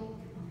know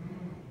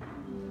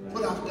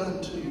what I've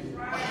done to you.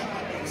 What have I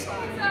done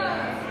something?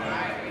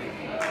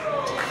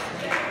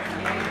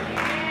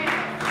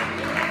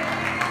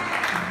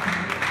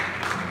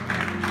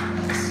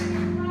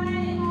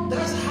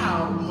 That's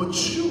how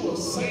mature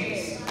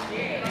saints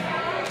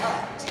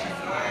act.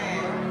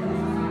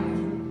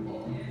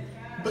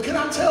 But can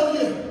I tell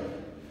you,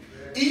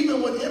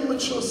 even when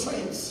immature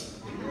saints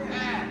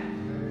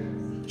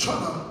try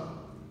to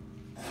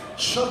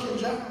shuck and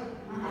jive,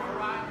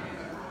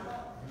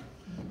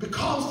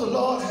 because the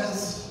Lord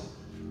has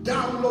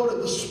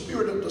downloaded the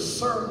spirit of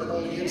discernment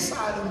on the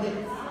inside of me,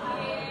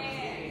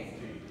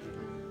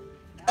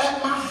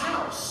 at my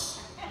house,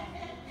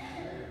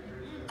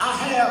 I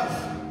have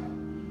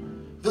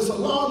this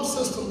alarm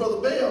system, Brother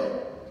Bell,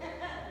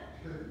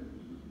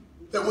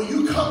 that when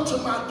you come to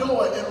my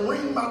door and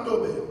ring my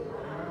doorbell,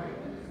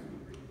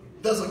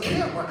 there's a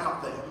camera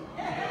out there.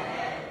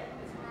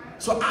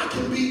 So I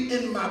can be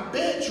in my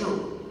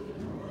bedroom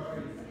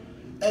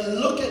and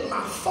look at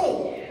my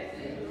phone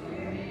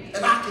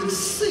and I can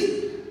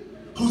see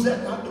who's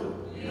at my door.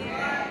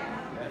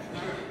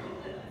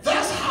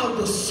 That's how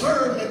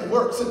discernment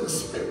works in the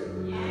spirit.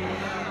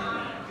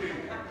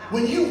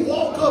 When you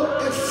walk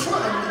up in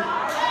front of me,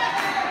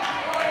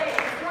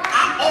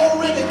 I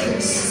already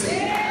can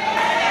see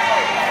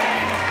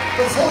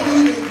before you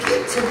even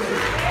get to me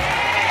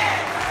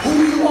who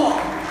you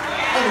are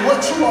and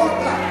what you are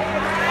about.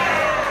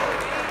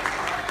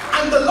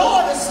 And the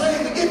Lord is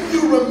saying that if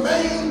you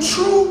remain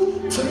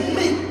true to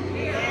me,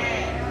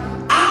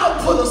 I'll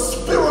put a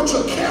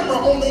spiritual camera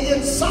on the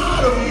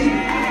inside of you.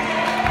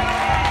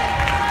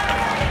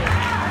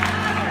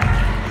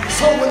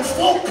 So when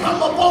folk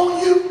come up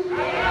on you,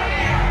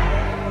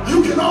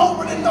 you can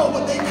already know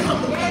what they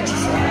coming at you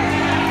for.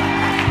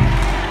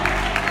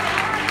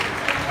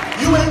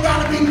 You ain't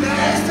got to be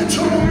nasty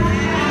to them.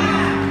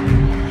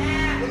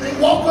 When they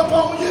walk up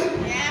on you,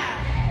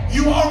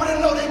 you already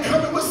know they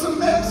coming with some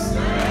mess.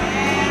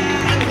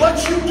 And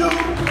what you do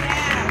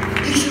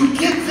is you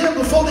get them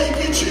before they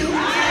get you.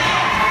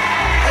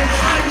 And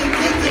how you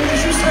get them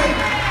is you say,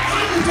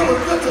 how you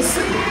doing? Good to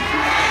see you.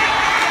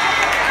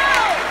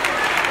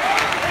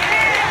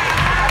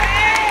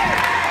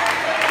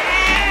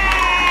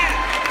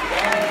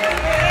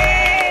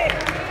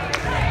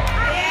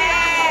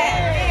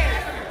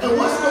 And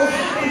what's going to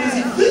happen is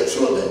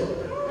eventually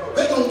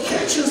they're going to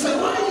catch you and say,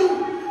 why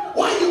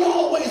you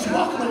always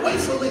walking away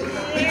from me?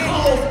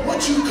 Because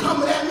what you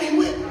coming at me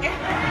with,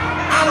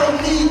 I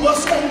don't need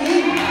what's on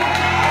you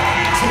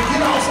to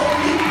get off on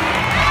me.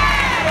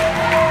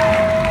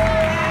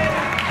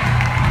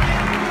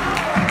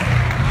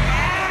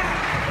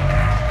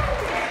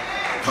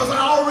 Because I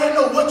already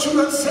know what you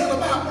done said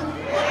about me.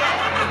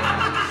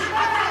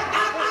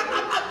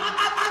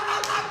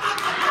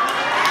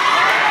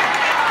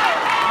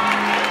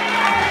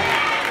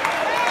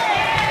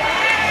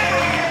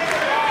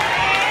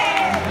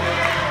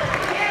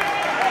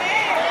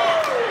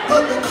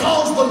 But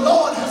because the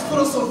Lord has put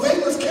a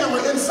surveillance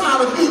camera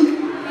inside of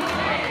you,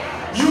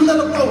 you let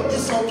them know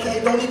it's okay.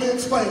 Don't even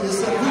explain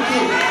yourself. We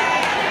good.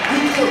 We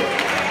good.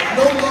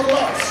 No love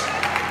lost.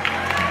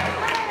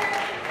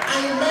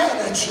 I ain't mad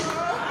at you.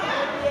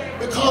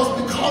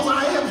 Because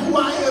I am who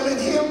I am in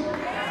him,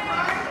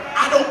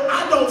 I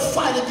don't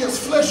fight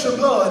against flesh and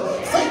blood.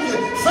 Thank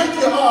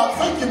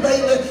you,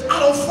 Bailey. I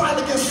don't fight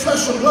against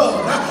flesh and blood.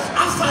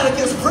 I fight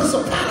against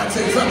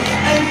principalities.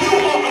 And you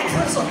are a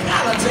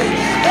principality.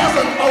 There's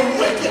a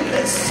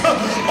wickedness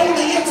on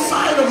the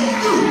inside of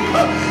you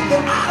that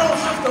I don't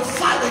have to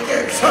fight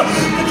against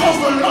because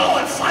the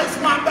Lord fights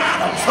my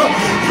battles.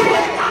 You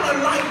ain't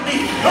gotta like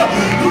me.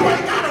 You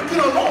ain't gotta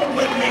get along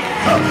with me.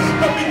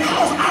 But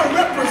because I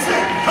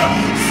represent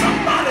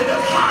somebody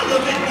that's higher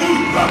than you,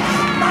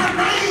 my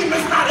name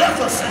is not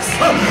Ephesus.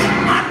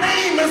 My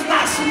name is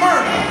not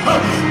Smyrna.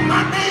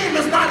 My name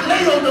is not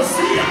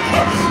Laodicea.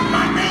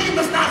 My name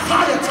is not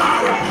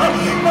Thyatira.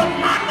 But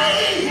my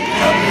name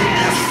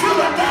is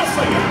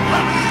Philadelphia.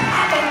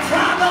 I'm a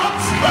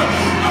product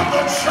of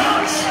the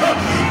church of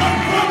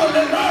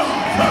brotherly love.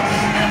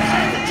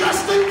 And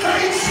just in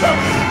case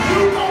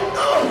you don't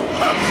know,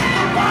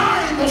 the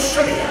Bible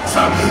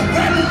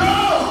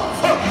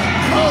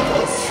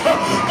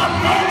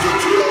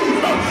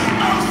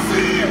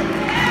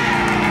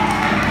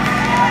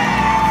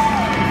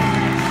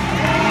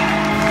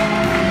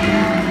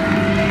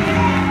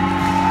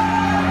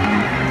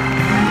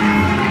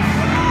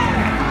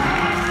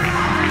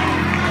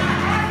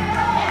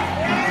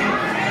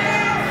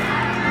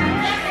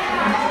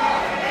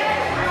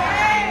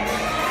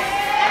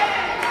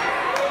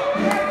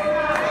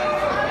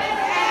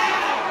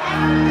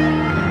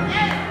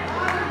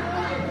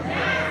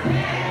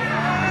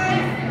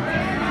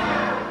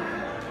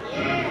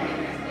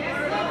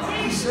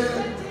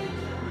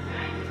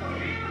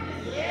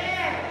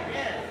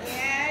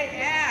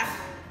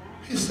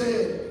He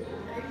said,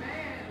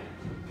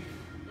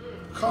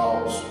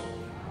 because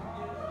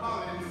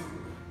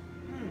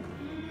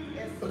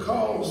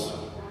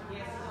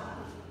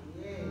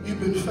you've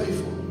been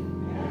faithful.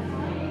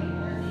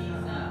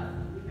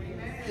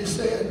 He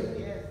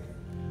said,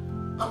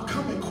 I'm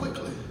coming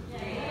quickly.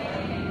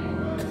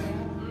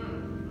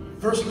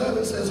 Verse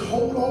 11 says,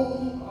 hold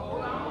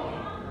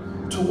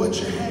on to what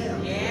you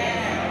have,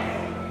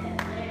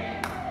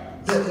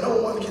 that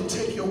no one can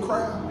take your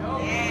crown.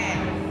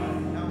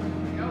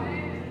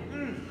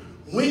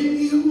 When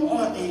you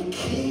are a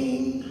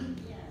king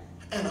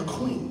and a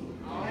queen,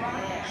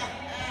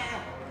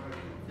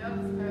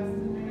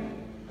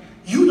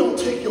 you don't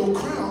take your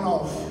crown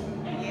off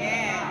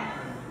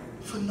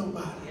for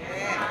nobody.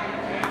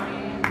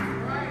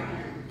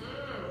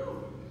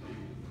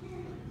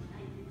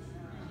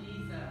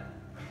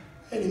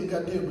 Ain't even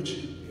got to deal with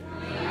you.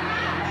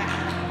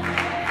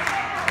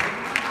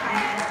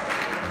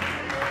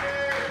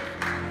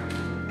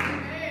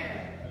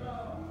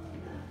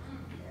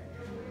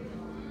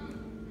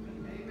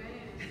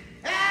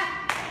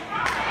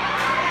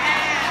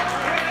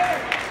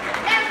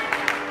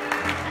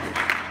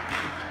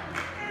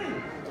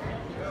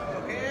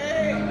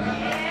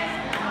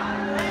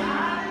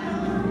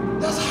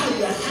 That's how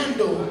you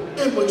handle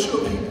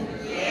immature people.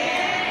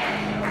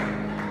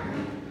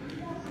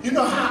 You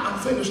know how, I'm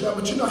finished now,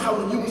 but you know how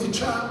when you was a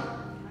child,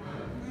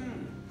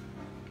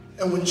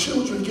 and when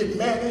children get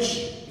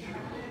managed,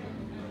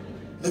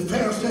 the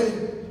parents say,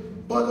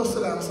 boy, go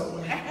sit down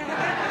somewhere.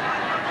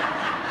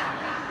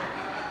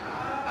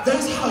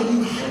 That's how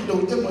you handle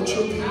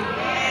immature people.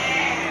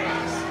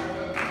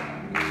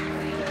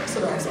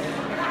 Sit down somewhere.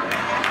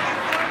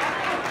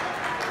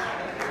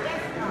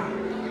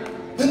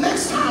 The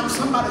next time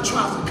somebody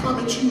tries to come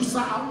at you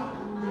sour,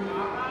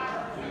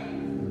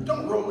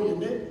 don't roll your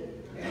neck.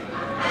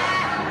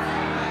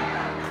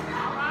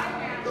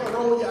 Don't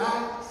roll your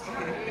eyes.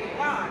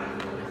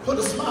 Put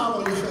a smile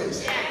on your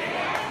face.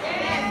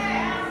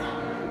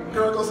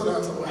 Girl, go sit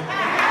down somewhere.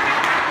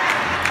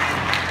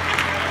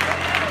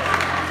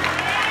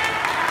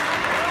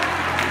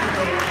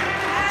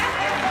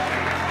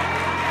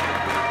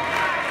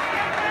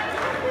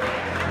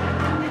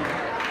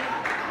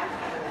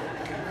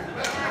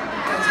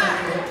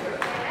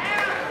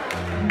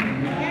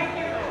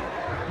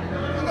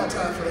 I got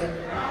time for that.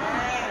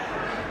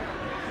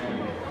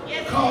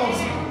 Because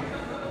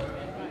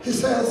he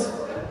says,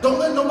 don't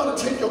let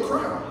nobody take your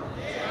crown.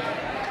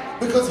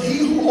 Because he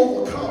who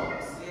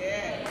overcomes,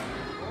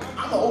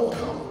 I'm an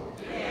overcomer.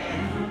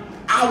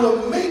 I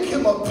will make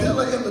him a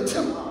pillar in the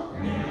temple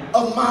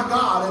of my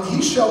God, and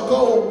he shall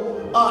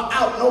go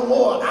out no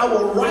more. I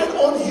will write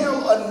on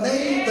him a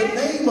name, the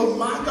name of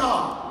my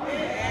God,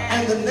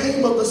 and the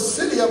name of the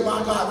city of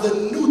my God, the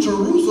new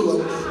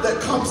Jerusalem that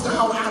comes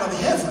down out of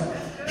heaven.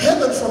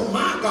 Heaven from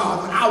my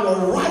God, and I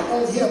will write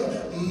on him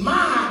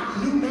my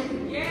new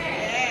name.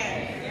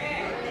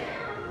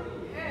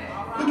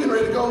 We're getting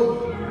ready to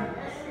go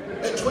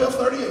at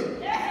 12:38.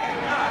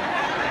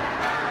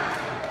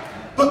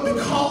 But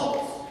because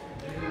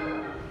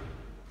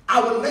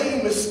our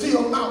name is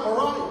still Mount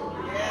Moriah,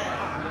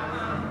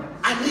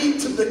 I need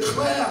to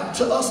declare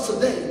to us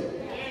today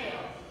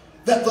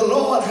that the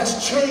Lord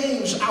has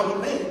changed our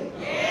name.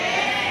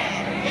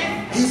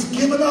 He's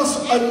given us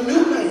a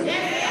new name.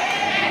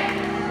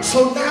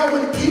 So now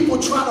when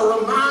people try to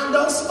remind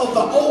us of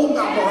the old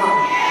Mount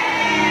Moriah,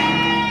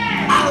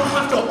 I don't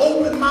have to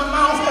open my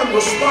mouth and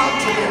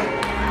respond to them.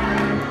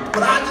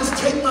 But I just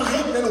take my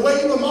hand and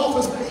wave them off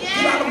and say,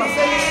 get out of my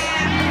face.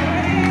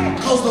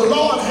 Because the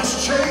Lord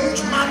has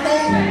changed my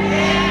name.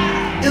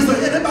 Is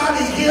there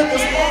anybody here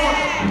this morning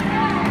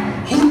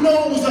who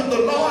knows that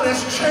the Lord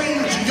has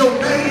changed your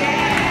name?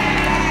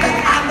 And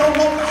I no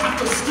longer have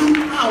to stoop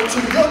out to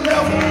your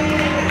level.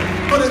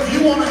 But if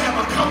you want to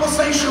have a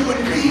conversation with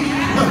me,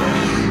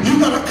 you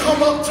got to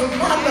come up to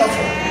my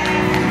level.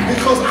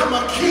 Because I'm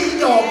a king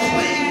or a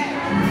queen.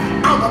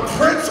 I'm a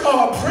prince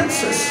or a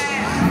princess.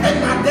 And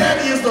my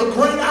daddy is the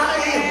great I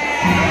am.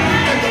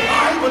 And the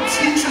Bible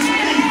teaches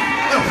me.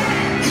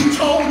 He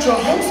told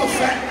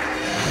Jehoshaphat,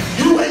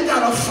 you ain't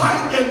got to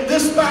fight in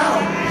this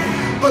battle,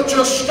 but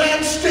just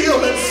stand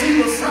still and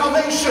see the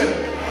salvation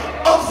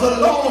of the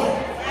Lord.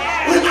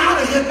 We're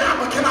out of here now,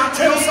 but can I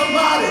tell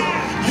somebody,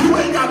 you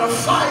ain't got to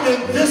fight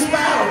in this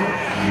battle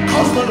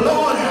because the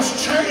Lord has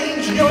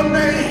changed your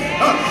name.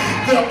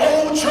 The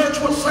old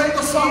church would sing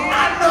a song,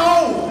 I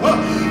know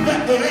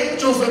that the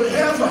angels in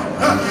heaven,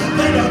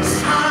 they done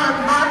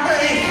signed my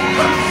name.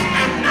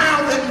 And now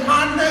that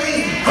my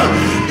name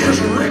is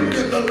written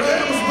in the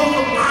Lamb's Book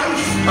of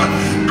Life,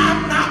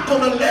 I'm not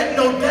going to let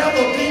no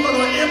devil, demon,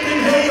 or imp in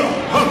hell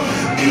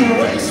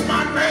erase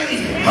my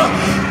name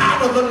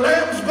out of the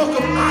Lamb's Book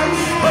of Life,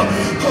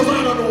 because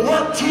I done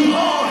worked too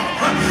hard,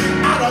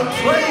 I done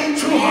prayed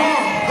too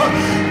hard,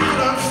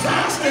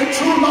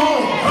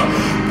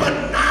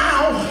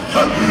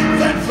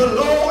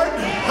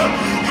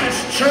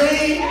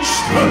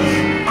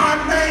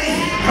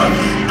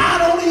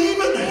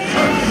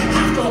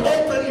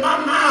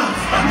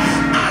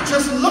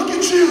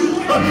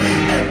 you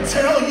and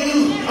tell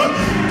you,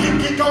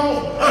 get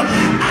gone.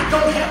 I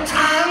don't have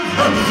time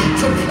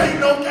to play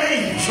no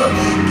games.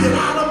 Get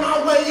out of my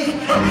way,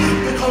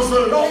 because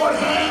the Lord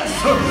has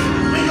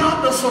me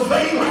under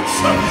surveillance.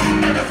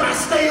 And if I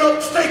stay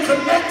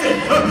connected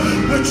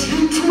with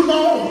you too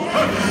long,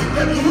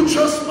 then you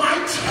just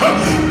might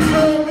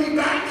pull me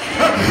back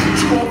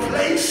to a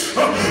place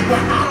where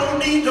I don't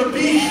need to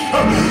be.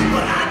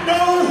 But I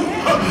know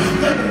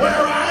that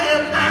where I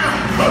am now,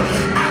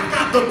 I've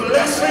got the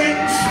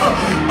blessings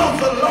of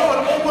the Lord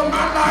over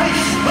my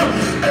life.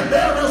 And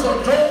there is a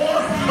door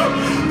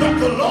that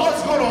the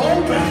Lord's going to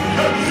open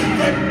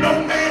that no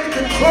man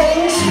can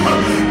close.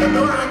 And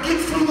when I get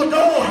through the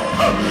door,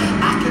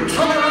 I can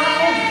turn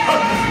around,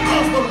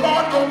 because the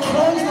Lord going to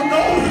close the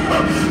door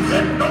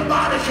that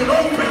nobody can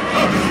open,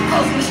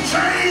 because he's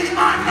changed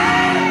my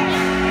name.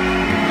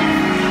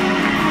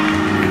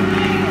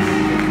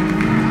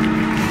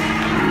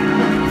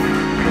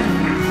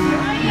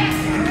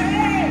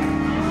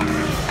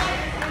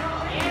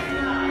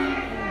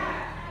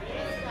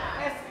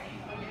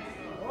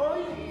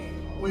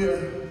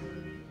 We're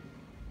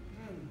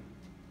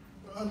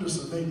under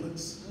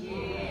surveillance. The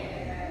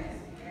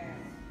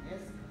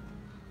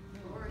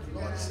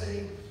Lord is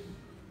saying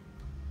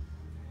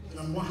that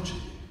I'm watching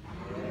you.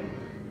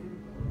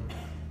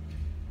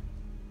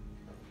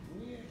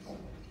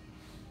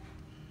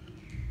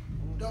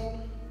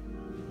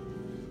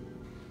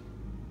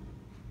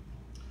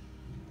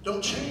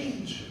 Don't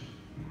change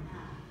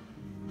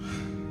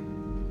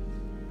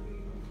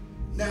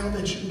now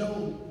that you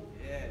know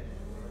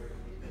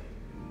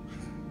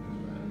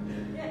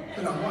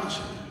that I'm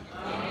watching.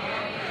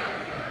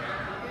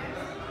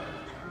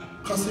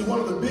 Because see, one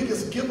of the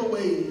biggest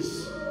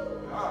giveaways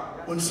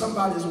when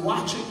somebody's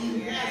watching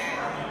you,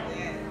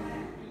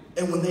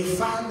 and when they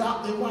find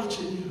out they're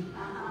watching you,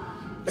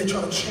 they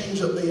try to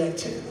change up their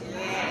activity.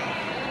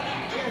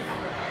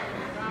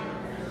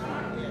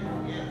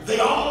 They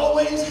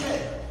always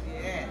have,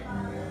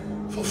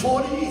 for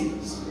 40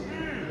 years,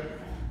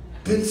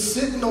 been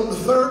sitting on the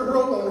third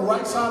row on the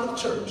right side of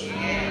the church.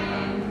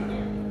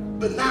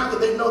 But now that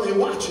they know they're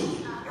watching you,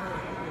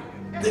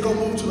 they're going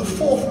to move to the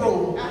fourth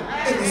row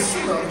in the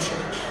center of the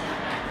church.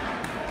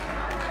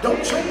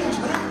 Don't change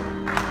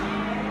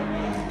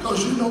now,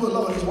 because you know the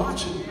Lord is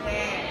watching you.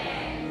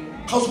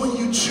 Because when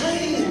you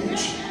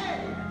change,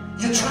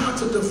 you're trying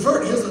to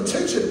divert his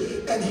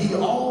attention, and he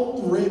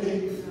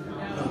already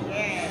knows.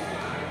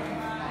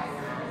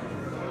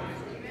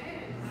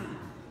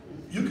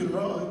 You can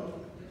run.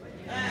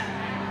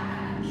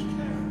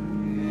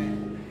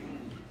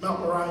 Mount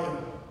Moriah,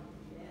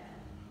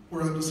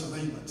 we're under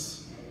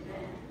surveillance.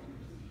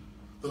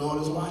 The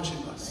Lord is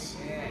watching us.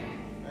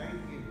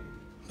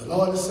 The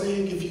Lord is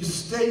saying, if you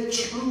stay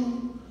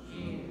true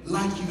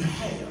like you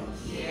have,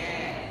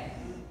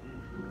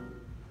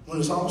 when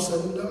it's all said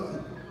and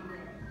done,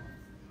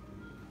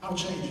 I'll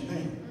change your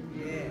name.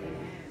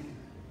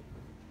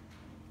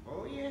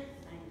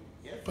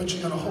 But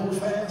you got to hold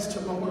fast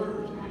to my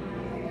word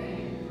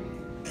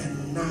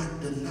and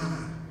not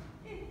deny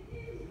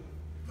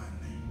my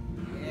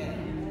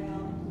name.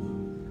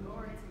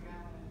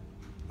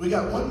 We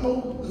got one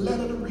more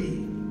letter to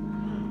read,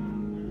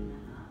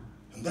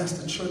 and that's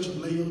the church of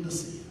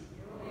Laodicea.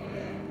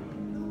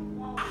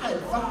 I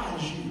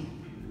advise you,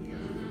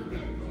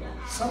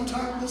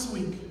 sometime this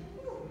week,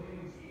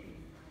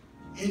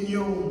 in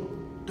your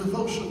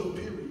devotional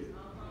period,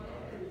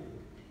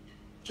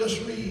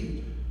 just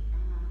read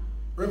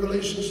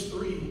Revelations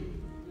 3,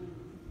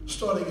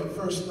 starting at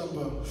verse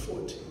number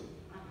 14.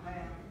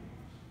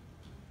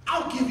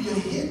 I'll give you a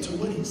hint to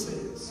what he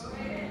says.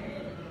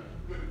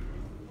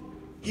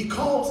 He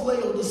calls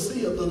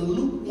Laodicea the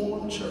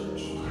lukewarm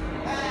church.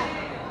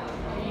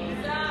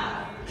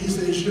 He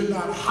says, you're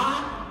not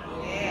hot,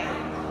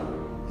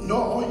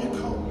 nor are you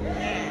cold.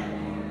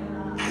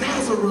 And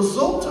as a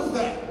result of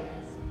that,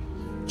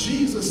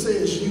 Jesus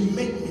says, you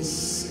make me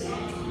sick.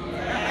 And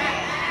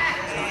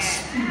I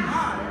spew.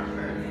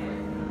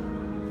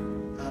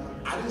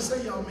 I didn't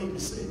say y'all make me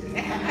sick.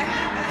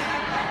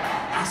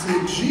 I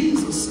said,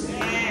 Jesus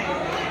said,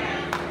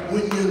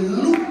 when you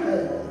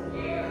lukewarm,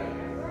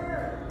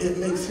 it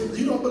makes him.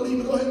 You don't believe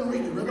me? Go ahead and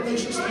read it.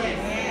 Revelation 3.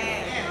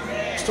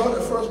 Start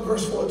at first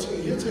verse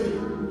 14. He'll tell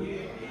you.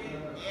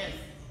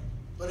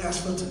 But as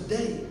for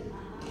today,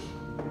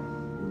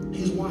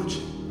 he's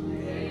watching.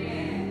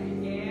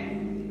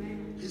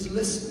 He's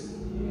listening.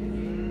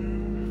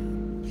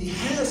 He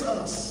has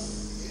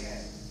us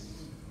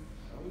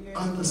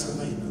under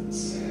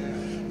surveillance.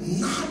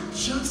 Not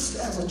just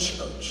as a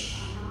church,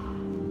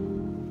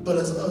 but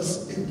as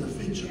us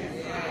individually.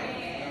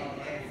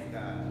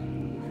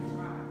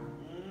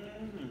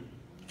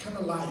 What kind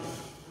of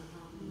life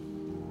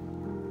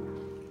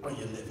are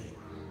you living?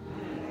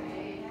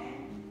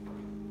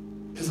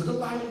 Is it a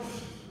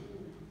life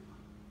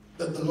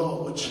that the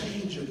Lord would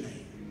change your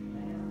name?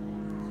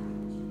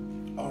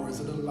 Or is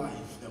it a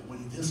life that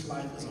when this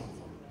life is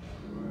over,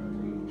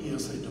 he'll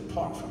say,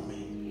 depart from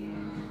me,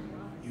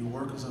 you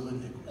workers of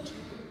iniquity.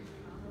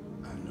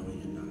 I know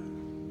you're not.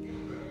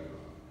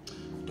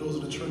 Those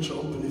are the church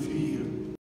open if you're